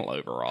private panel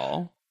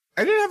overall.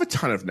 I didn't have a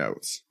ton of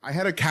notes. I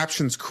had a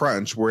captions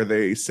crunch where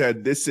they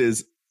said, this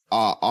is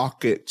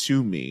Awk It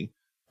To Me,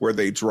 where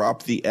they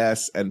dropped the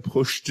S and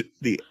pushed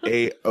the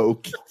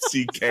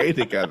A-O-C-K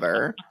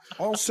together.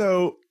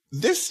 Also,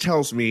 this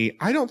tells me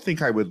I don't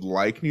think I would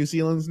like New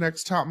Zealand's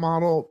next top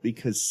model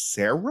because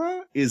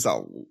Sarah is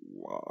a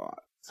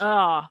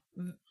lot.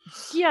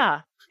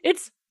 Yeah.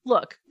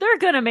 Look, they're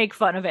gonna make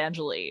fun of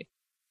Angelique.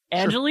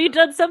 Angelique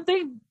did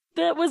something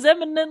that was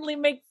eminently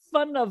make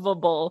fun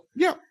ofable.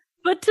 Yeah.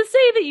 But to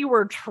say that you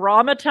were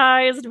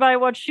traumatized by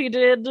what she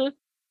did,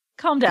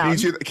 calm down.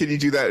 Can you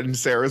do that in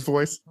Sarah's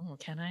voice? Oh,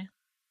 can I?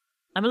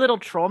 I'm a little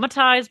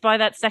traumatized by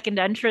that second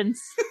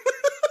entrance.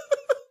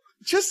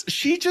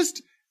 She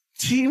just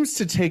seems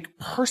to take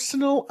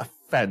personal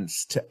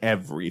offense to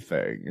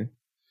everything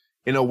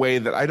in a way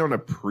that I don't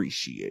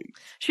appreciate.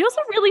 She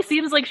also really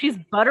seems like she's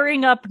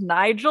buttering up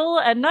Nigel,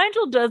 and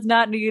Nigel does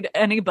not need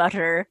any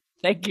butter.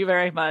 Thank you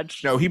very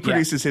much. No, he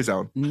produces his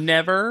own.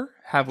 Never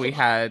have we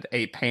had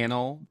a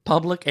panel,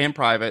 public and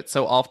private,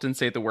 so often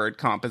say the word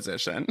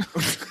composition.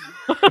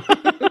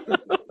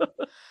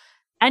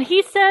 And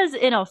he says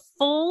in a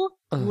full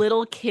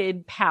little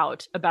kid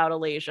pout about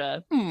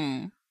Alasia,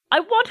 I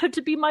want her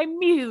to be my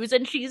muse,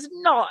 and she's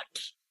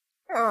not.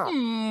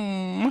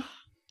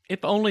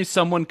 If only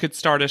someone could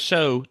start a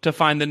show to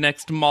find the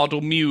next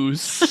model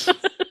muse.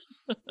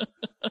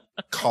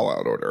 Call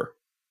out order.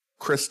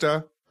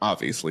 Krista,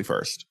 obviously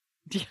first.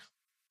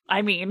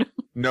 I mean,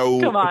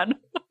 no, come on.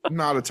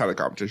 Not a ton of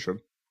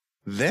competition.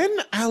 Then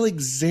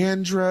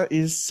Alexandra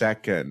is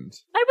second.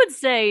 I would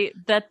say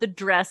that the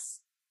dress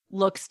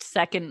looks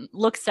second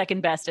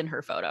best in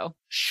her photo.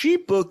 She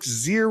books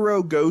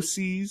 0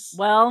 go-sees.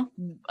 Well,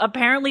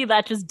 apparently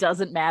that just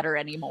doesn't matter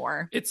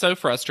anymore. It's so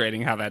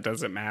frustrating how that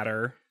doesn't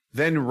matter.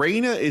 Then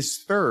Raina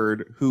is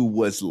third, who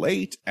was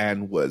late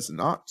and was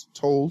not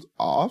told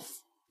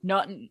off.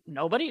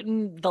 Nobody.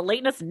 The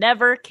lateness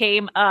never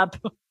came up.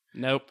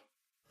 Nope.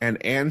 And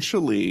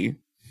Anshali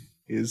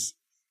is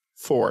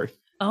fourth.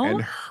 Oh.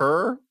 And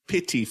her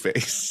pity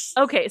face.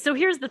 Okay, so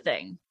here's the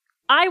thing.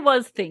 I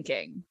was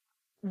thinking,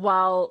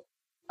 while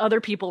other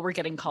people were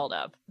getting called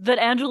up, that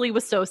Anjali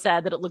was so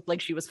sad that it looked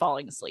like she was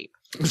falling asleep.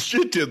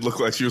 She did look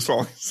like she was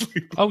falling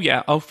asleep. Oh,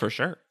 yeah. Oh, for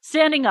sure.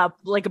 Standing up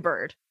like a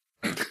bird.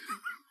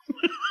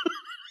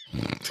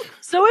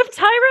 So if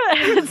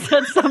Tyra had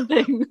said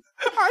something...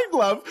 I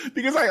love,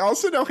 because I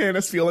also know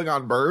Hannah's feeling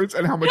on birds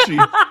and how much she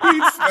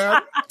hates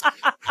them.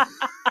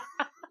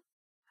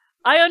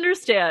 I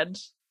understand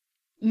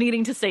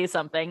needing to say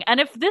something. And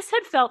if this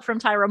had felt from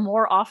Tyra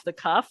more off the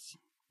cuff,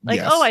 like,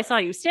 Yes. oh, I saw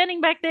you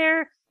standing back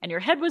there and your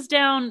head was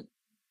down,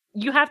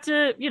 you have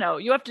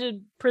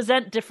to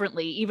present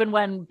differently, even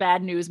when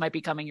bad news might be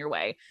coming your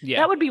way. Yeah.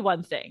 That would be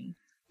one thing.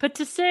 But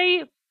to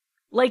say,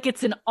 like,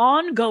 it's an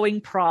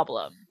ongoing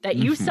problem, that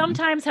you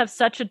sometimes have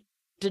such a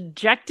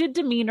dejected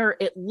demeanor,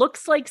 it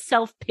looks like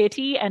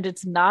self-pity and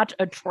it's not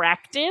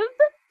attractive.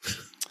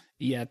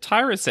 Yeah,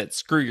 Tyra said,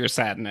 screw your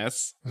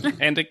sadness.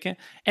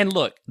 And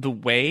look, the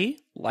way,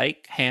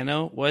 like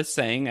Hannah was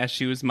saying as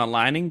she was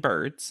maligning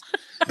birds,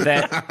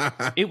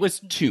 that it was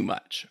too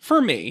much.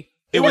 For me,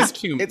 it was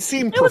too much. It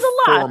seemed It was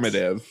a lot.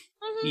 performative.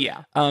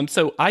 Yeah.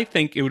 So I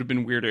think it would have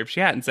been weirder if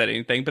she hadn't said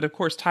anything. But of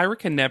course, Tyra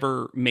can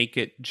never make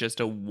it just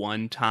a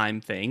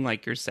one-time thing,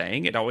 like you're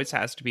saying. It always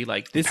has to be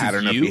like, this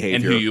Pattern is of you behavior.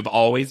 and who you've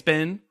always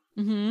been.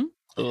 Mm-hmm.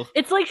 Ugh.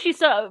 It's like she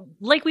saw,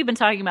 like we've been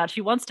talking about,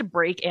 she wants to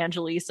break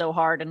Anjali so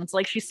hard, and it's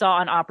like she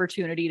saw an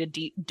opportunity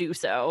to do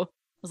so.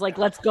 It was like,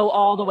 let's go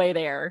all the way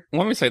there.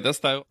 Let me say this,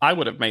 though. I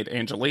would have made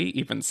Anjali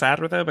even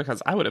sadder, though,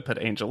 because I would have put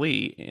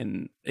Anjali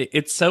in...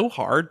 It's so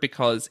hard,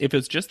 because if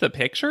it's just the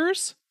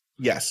pictures...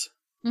 Yes.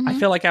 I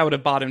feel like I would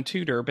have bottom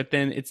tutor, but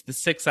then it's the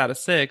 6 out of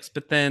 6.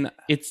 But then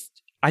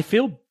I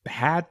feel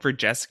bad for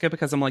Jessica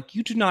because I'm like,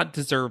 you do not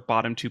deserve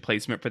bottom 2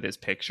 placement for this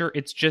picture.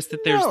 It's just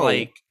that there's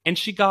and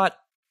she got,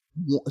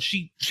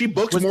 she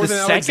booked was more the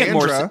than second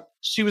Alexandra.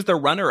 she was the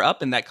runner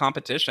up in that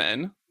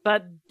competition.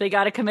 But they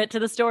got to commit to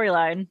the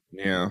storyline.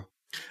 Yeah.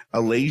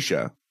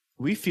 Alasia,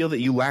 we feel that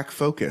you lack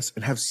focus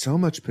and have so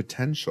much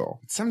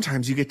potential.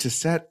 Sometimes you get to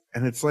set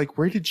and it's like,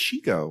 where did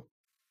she go?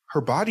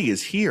 Her body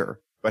is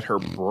here, but her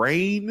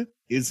brain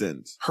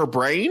isn't. Her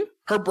brain?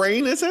 Her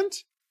brain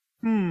isn't?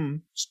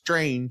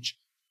 Strange.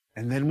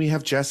 And then we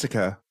have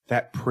Jessica,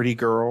 that pretty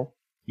girl.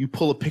 You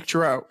pull a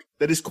picture out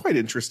that is quite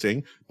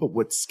interesting, but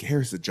what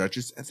scares the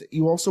judges is that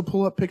you also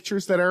pull up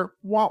pictures that are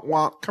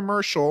want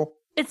commercial.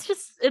 It's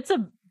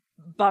a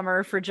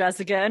bummer for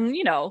Jessica. And,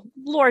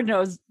 Lord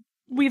knows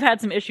we've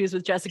had some issues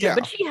with Jessica,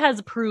 but she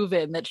has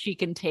proven that she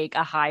can take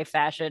a high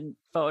fashion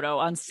photo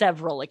on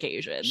several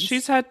occasions.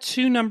 She's had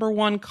 2 number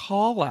 1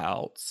 call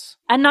outs.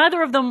 And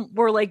neither of them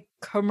were like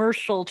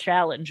commercial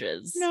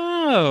challenges.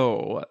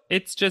 No,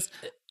 it's just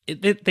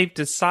they've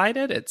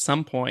decided at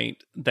some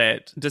point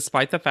that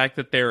despite the fact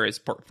that there is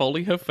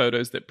portfolio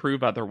photos that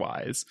prove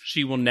otherwise,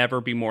 she will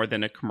never be more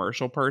than a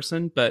commercial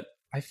person. But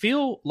I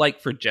feel like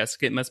for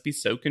Jessica, it must be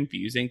so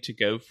confusing to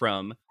go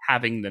from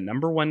having the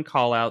number one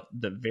call out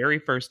the very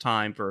first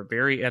time for a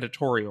very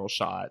editorial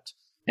shot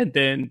and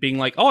then being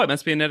like, oh, it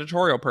must be an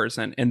editorial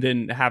person. And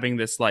then having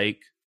this like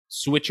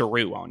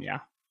switcheroo on ya.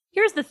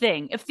 Here's the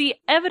thing. If the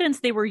evidence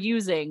they were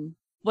using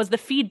was the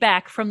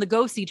feedback from the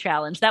Go See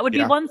challenge, that would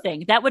be one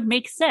thing. That would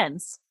make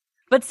sense.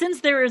 But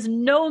since there is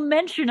no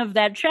mention of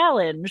that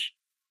challenge,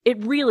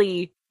 it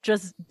really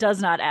just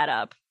does not add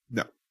up.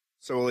 No.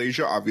 So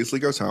Alasia obviously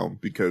goes home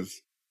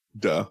because,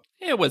 duh.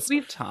 It was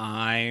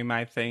time,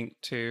 I think,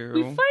 too.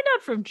 We find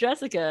out from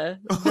Jessica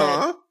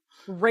that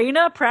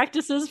Raina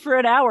practices for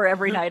an hour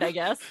every night, I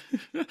guess.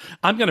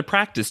 I'm going to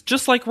practice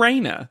just like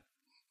Raina.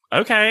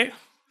 Okay.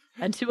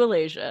 And to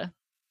Alasia,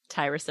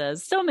 Tyra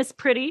says, so Miss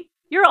Pretty,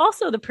 you're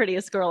also the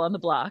prettiest girl on the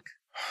block.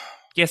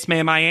 Yes,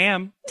 ma'am, I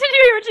am. Did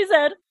you hear what she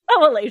said?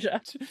 Oh,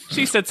 Alasia.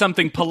 She said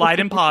something polite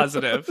and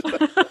positive.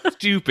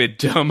 Stupid,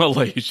 dumb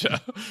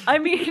Alasia. I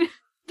mean,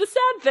 the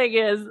sad thing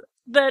is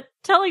that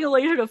telling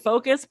Alasia to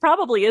focus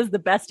probably is the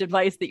best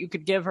advice that you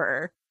could give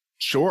her.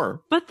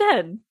 Sure. But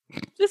then,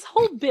 this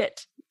whole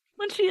bit,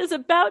 when she is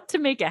about to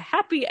make a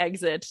happy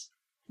exit,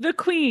 the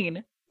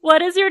queen,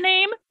 what is your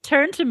name?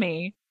 Turn to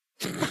me.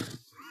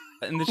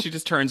 And then she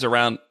just turns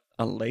around,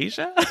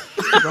 Alasia?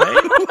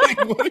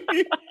 Right?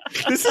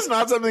 This is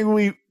not something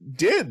we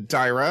did,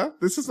 Tyra.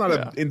 This is not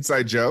an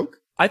inside joke.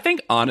 I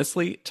think,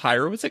 honestly,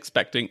 Tyra was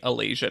expecting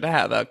Alasia to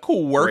have a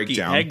quirky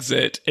Breakdown.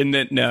 exit. And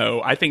then,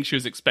 no, I think she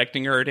was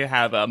expecting her to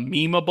have a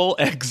memeable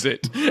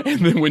exit.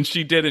 And then when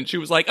she didn't, she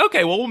was like,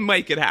 okay, well, we'll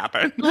make it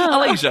happen.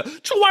 Alasia,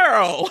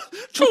 twirl!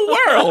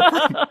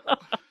 Twirl!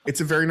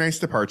 It's a very nice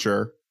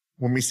departure.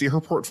 When we see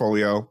her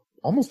portfolio,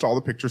 almost all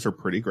the pictures are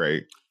pretty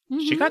great.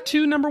 She got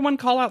 2 number one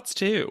callouts,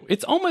 too.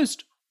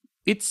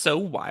 It's so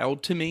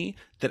wild to me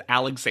that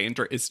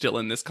Alexandra is still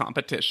in this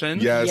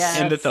competition. Yes.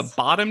 And that the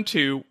bottom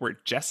 2 were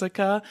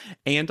Jessica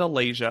and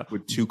Alasia.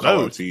 With 2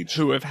 callouts each.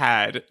 Who have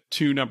had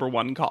 2 number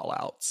one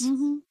callouts.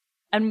 Mm-hmm.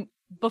 And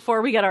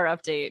before we get our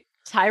update,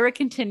 Tyra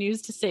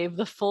continues to save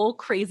the full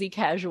crazy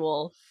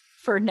casual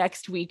for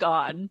next week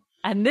on.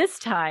 And this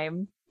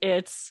time,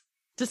 it's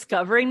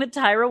discovering that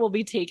Tyra will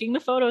be taking the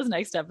photos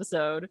next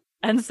episode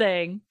and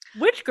saying,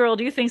 which girl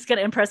do you think's going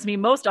to impress me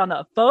most on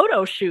the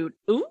photo shoot?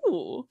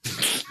 Ooh.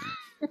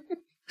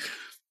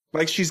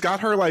 Like she's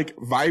got her like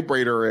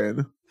vibrator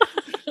in.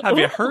 Have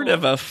you heard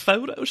of a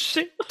photo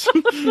shoot?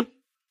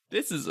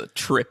 This is a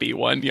trippy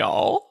one,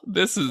 y'all.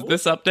 This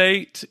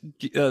update.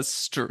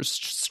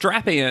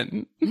 Strap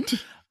in.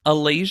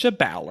 Alasia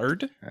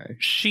Ballard. Okay.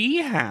 She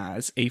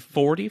has a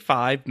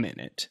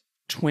 45-minute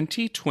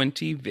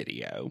 2020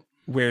 video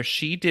where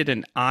she did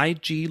an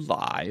IG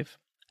live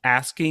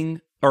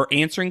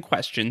answering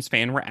questions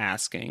fans were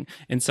asking,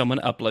 and someone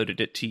uploaded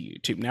it to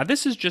YouTube. Now,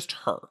 this is just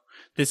her.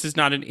 This is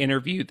not an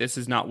interview. This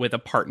is not with a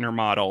partner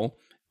model,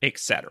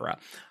 etc.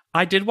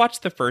 I did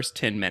watch the first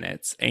 10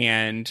 minutes,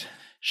 and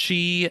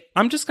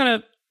I'm just going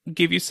to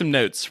give you some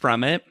notes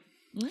from it.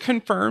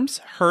 Confirms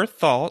her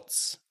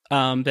thoughts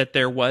that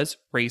there was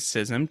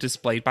racism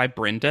displayed by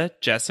Brenda,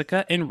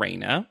 Jessica, and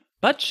Raina.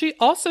 But she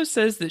also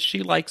says that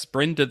she likes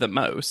Brenda the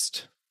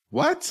most.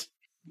 What?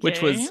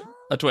 Which was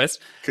a twist.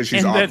 Because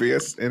she's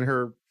obvious in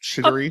her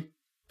shittery.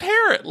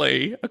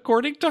 Apparently,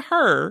 according to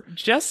her,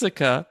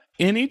 Jessica,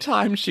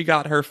 anytime she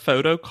got her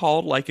photo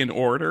called like in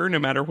order, no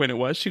matter when it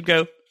was, she'd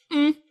go,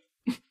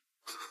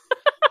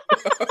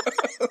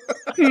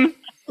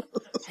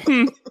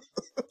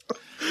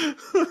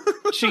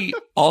 She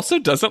also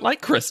doesn't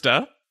like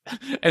Krista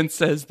and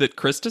says that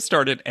Krista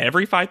started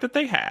every fight that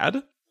they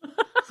had.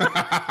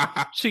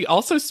 She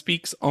also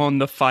speaks on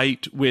the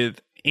fight with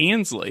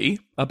Ansley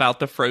about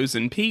the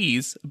frozen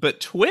peas,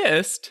 but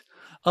twist,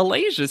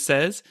 Alasia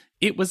says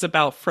it was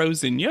about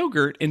frozen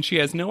yogurt, and she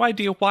has no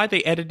idea why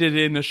they edited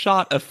in a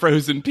shot of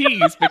frozen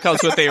peas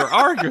because what they were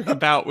arguing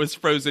about was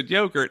frozen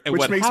yogurt. And which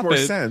what makes happened, more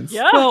sense.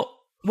 Yeah. Well,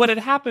 what had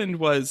happened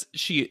was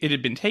it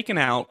had been taken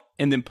out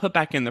and then put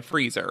back in the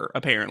freezer,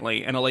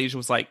 apparently. And Alasia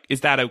was like,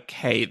 is that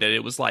okay that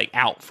it was like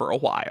out for a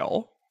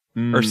while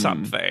or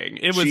something?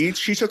 It was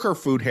She took her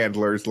food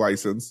handler's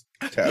license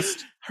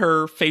test.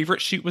 her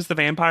favorite shoot was the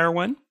vampire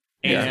one.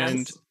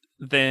 And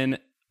then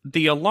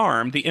the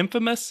alarm, the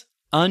infamous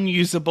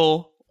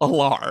unusable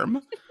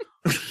alarm,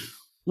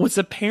 was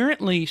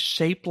apparently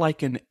shaped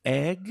like an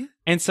egg.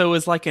 And so it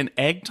was like an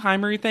egg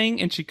timer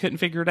thing, and she couldn't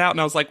figure it out. And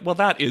I was like, well,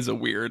 that is a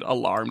weird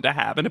alarm to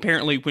have. And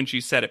apparently when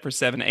she set it for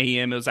 7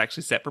 a.m., it was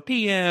actually set for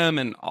p.m.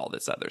 and all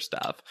this other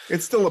stuff.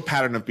 It's still a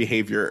pattern of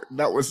behavior.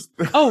 That was...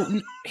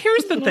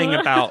 Here's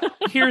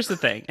the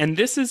thing. And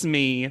this is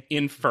me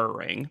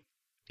inferring.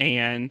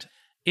 And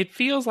it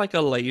feels like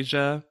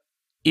Alasia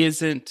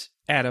isn't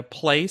at a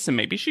place, and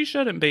maybe she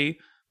shouldn't be,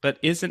 but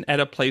isn't at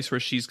a place where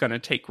she's going to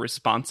take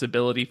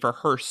responsibility for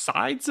her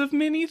sides of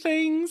many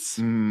things.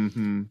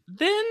 Mm-hmm.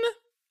 Then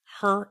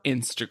her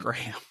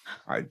Instagram.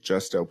 I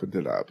just opened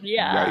it up.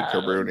 Yeah.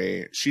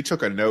 Yike-a-rooney. She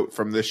took a note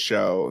from this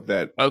show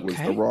that was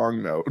the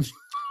wrong note.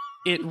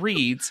 It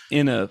reads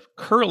in a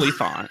curly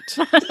font.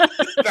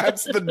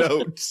 That's the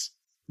note.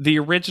 The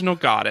original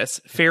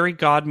goddess, fairy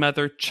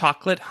godmother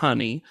Chocolate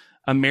Honey,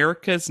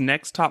 America's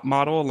Next Top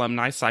Model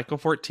alumni, Cycle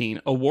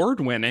 14,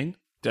 award-winning,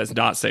 does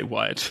not say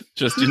what,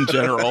 just in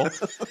general,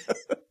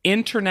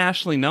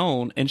 internationally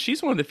known, and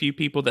she's one of the few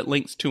people that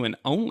links to an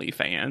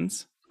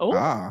OnlyFans.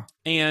 Oh.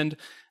 And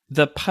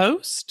the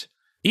post,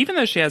 even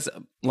though she has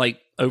like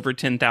over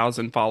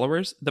 10,000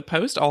 followers, the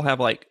posts all have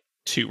like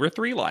 2 or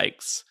 3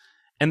 likes.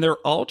 And they're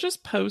all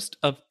just posts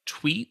of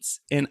tweets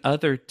and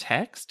other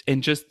text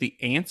and just the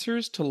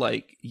answers to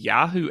like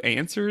Yahoo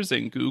Answers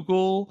and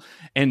Google,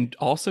 and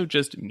also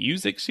just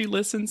music she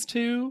listens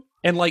to.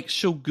 And like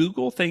she'll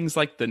Google things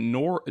like the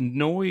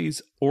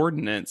noise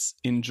ordinance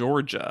in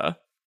Georgia.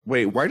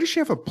 Wait, why does she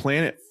have a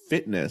Planet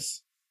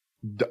Fitness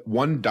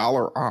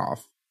 $1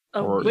 off?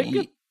 A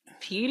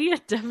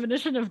Wikipedia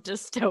definition of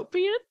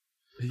dystopian?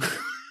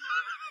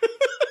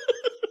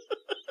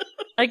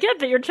 I get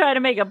that you're trying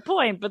to make a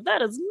point, but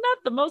that is not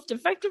the most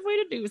effective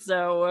way to do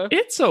so.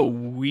 It's a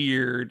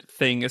weird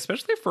thing,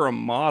 especially for a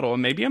model.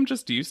 And maybe I'm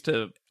just used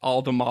to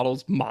all the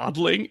models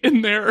modeling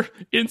in their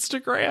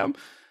Instagram.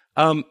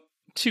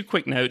 2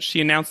 quick notes. She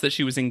announced that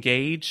she was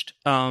engaged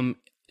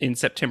in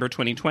September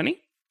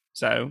 2020.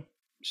 So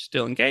she's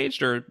still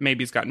engaged, or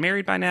maybe has gotten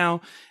married by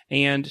now.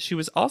 And she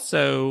was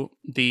also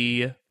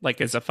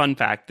as a fun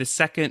fact, the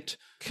second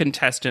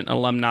contestant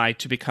alumni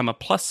to become a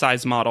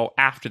plus-size model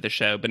after the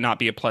show, but not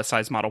be a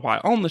plus-size model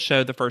while on the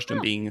show, the first one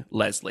being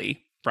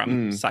Leslie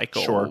from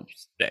Cycle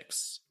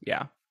 6.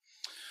 Yeah.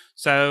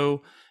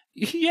 So,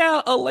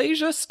 yeah,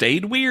 Alasia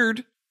stayed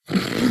weird.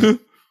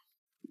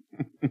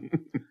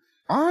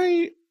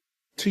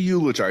 To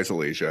eulogize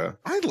Alasia,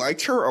 I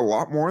liked her a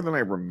lot more than I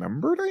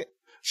remembered.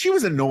 She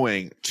was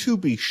annoying, to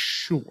be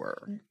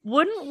sure.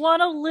 Wouldn't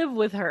want to live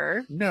with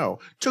her. No.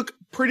 Took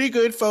pretty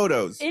good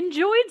photos.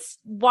 Enjoyed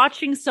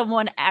watching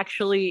someone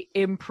actually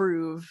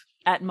improve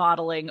at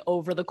modeling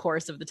over the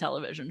course of the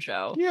television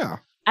show. Yeah.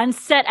 And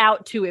set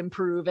out to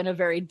improve in a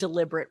very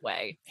deliberate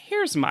way.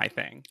 Here's my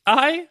thing.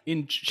 I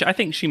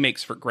think she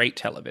makes for great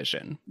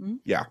television. Mm-hmm.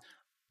 Yeah.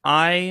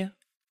 I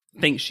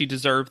think she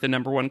deserved the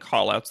number 1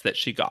 call-outs that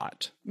she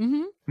got.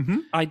 Mm-hmm. Mm-hmm.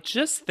 I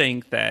just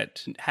think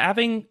that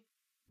having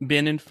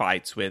been in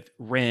fights with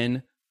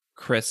Ren,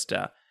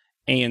 Krista,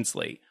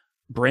 Ansley,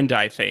 Brenda,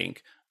 I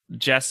think,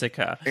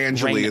 Jessica,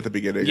 Angelique at the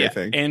beginning, I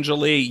think.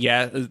 Angelique,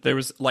 yeah. There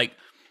was like,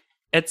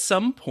 at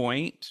some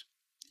point,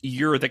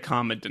 you're the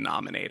common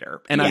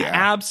denominator. And I'm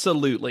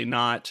absolutely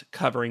not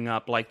covering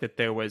up like that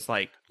there was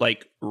like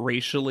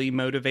racially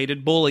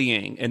motivated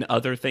bullying and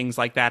other things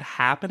like that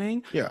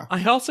happening. Yeah.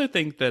 I also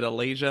think that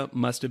Alasia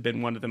must have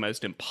been one of the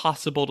most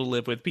impossible to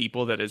live with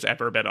people that has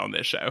ever been on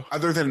this show.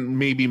 Other than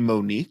maybe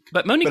Monique.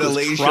 But Monique was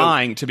Alasia,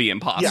 trying to be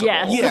impossible.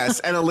 Yeah. Yes,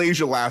 and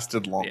Alasia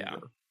lasted longer. Yeah.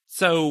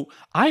 So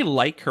I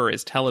like her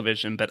as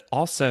television, but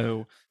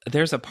also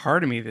there's a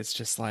part of me that's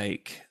just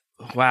like,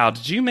 wow,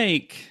 did you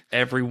make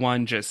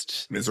everyone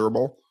just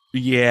miserable?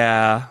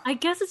 Yeah. I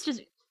guess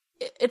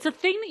it's a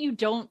thing that you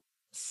don't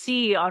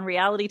see on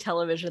reality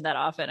television that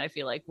often, I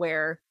feel like,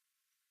 where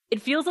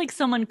it feels like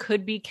someone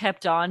could be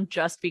kept on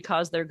just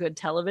because they're good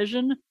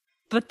television,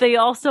 but they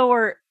also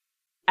are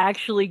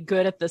actually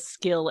good at the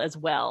skill as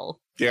well.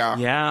 Yeah.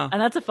 Yeah.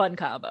 And that's a fun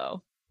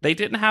combo. They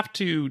didn't have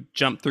to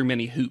jump through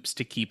many hoops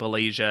to keep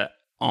Alasia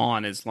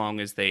on as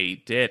long as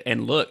they did.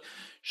 And look,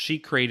 she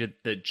created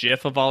the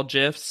GIF of all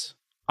GIFs.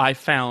 I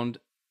found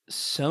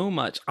so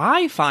much.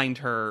 I find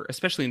her,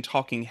 especially in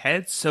Talking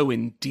Heads, so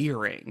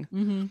endearing.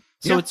 Mm-hmm.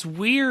 So it's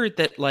weird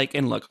that, like,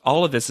 and look,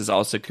 all of this is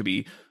also could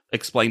be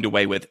explained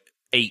away with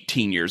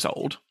 18 years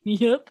old.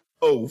 Yep.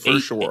 Oh, for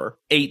sure.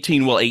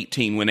 18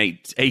 when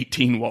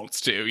 18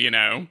 wants to, you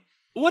know?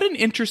 What an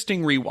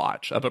interesting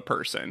rewatch of a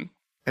person.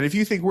 And if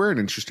you think we're an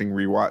interesting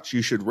rewatch,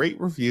 you should rate,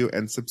 review,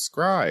 and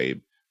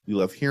subscribe. We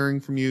love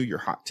hearing from you, your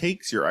hot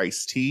takes, your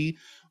iced tea.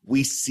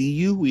 We see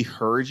you. We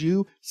heard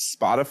you.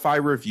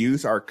 Spotify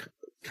reviews are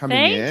coming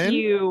in. Thank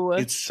you.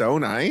 It's so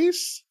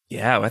nice.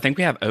 Yeah, I think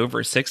we have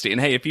over 60. And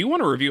hey, if you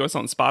want to review us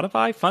on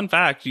Spotify, fun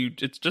fact,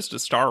 it's just a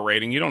star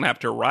rating. You don't have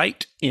to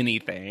write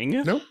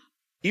anything. Nope.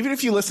 Even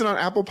if you listen on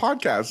Apple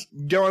Podcasts,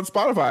 go on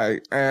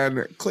Spotify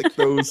and click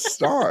those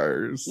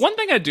stars. One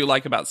thing I do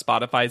like about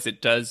Spotify is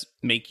it does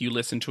make you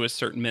listen to a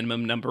certain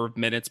minimum number of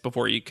minutes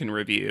before you can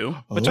review,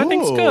 which I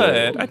think's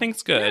good. I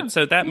think's good. Yeah,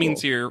 so that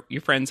means your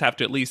friends have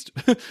to at least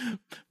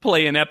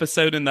play an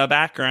episode in the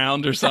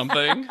background or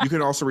something. You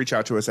can also reach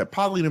out to us at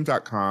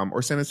podleadum.com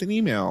or send us an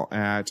email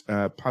at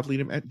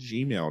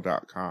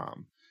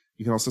podleadum@gmail.com.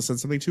 You can also send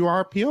something to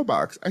our P.O.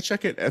 box. I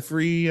check it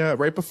every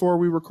right before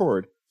we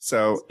record.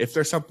 So if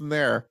there's something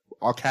there,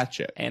 I'll catch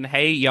it. And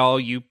hey, y'all,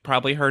 you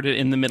probably heard it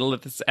in the middle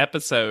of this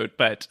episode,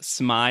 but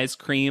Smize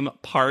Cream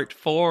Part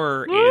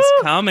 4 is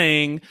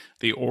coming.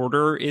 The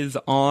order is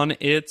on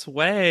its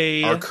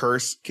way. Our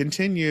curse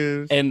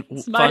continues. And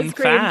Smize fun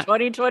Cream fact,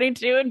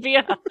 2022 and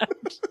beyond.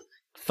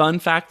 Fun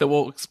fact that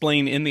we'll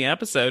explain in the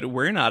episode,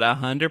 we're not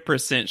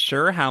 100%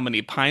 sure how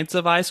many pints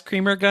of ice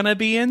cream are going to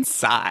be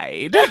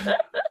inside.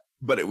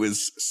 But it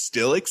was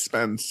still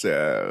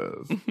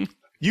expensive.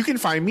 You can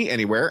find me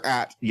anywhere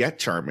at Yet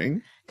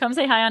Charming. Come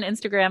say hi on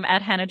Instagram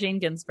at Hannah Jane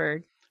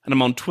Ginsburg. And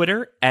I'm on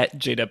Twitter at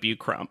JW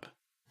Crump.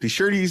 Be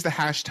sure to use the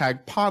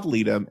hashtag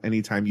PodLeadum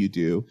anytime you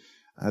do.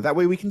 That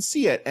way we can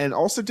see it and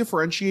also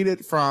differentiate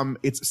it from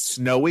it's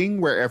snowing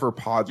wherever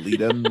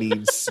PodLeadum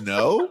means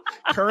snow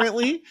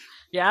currently.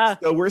 Yeah.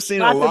 So we're seeing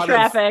lots a lot of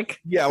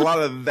traffic. a lot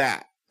of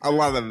that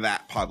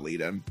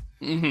PodLeadum.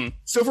 Mm-hmm.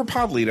 So for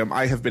PodLeadum,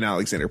 I have been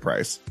Alexander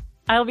Price.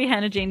 I'll be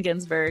Hannah Jane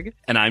Ginsburg.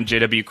 And I'm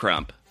JW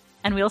Crump.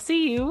 And we'll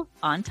see you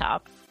on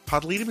top.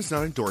 PodLeadum is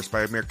not endorsed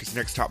by America's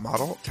Next Top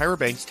Model, Tyra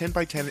Banks,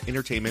 10x10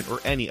 Entertainment, or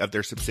any of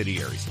their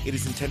subsidiaries. It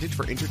is intended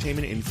for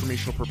entertainment and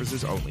informational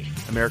purposes only.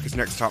 America's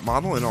Next Top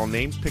Model and all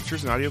names,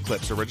 pictures, and audio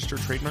clips are registered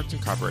trademarks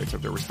and copyrights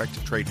of their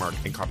respective trademark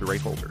and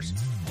copyright holders.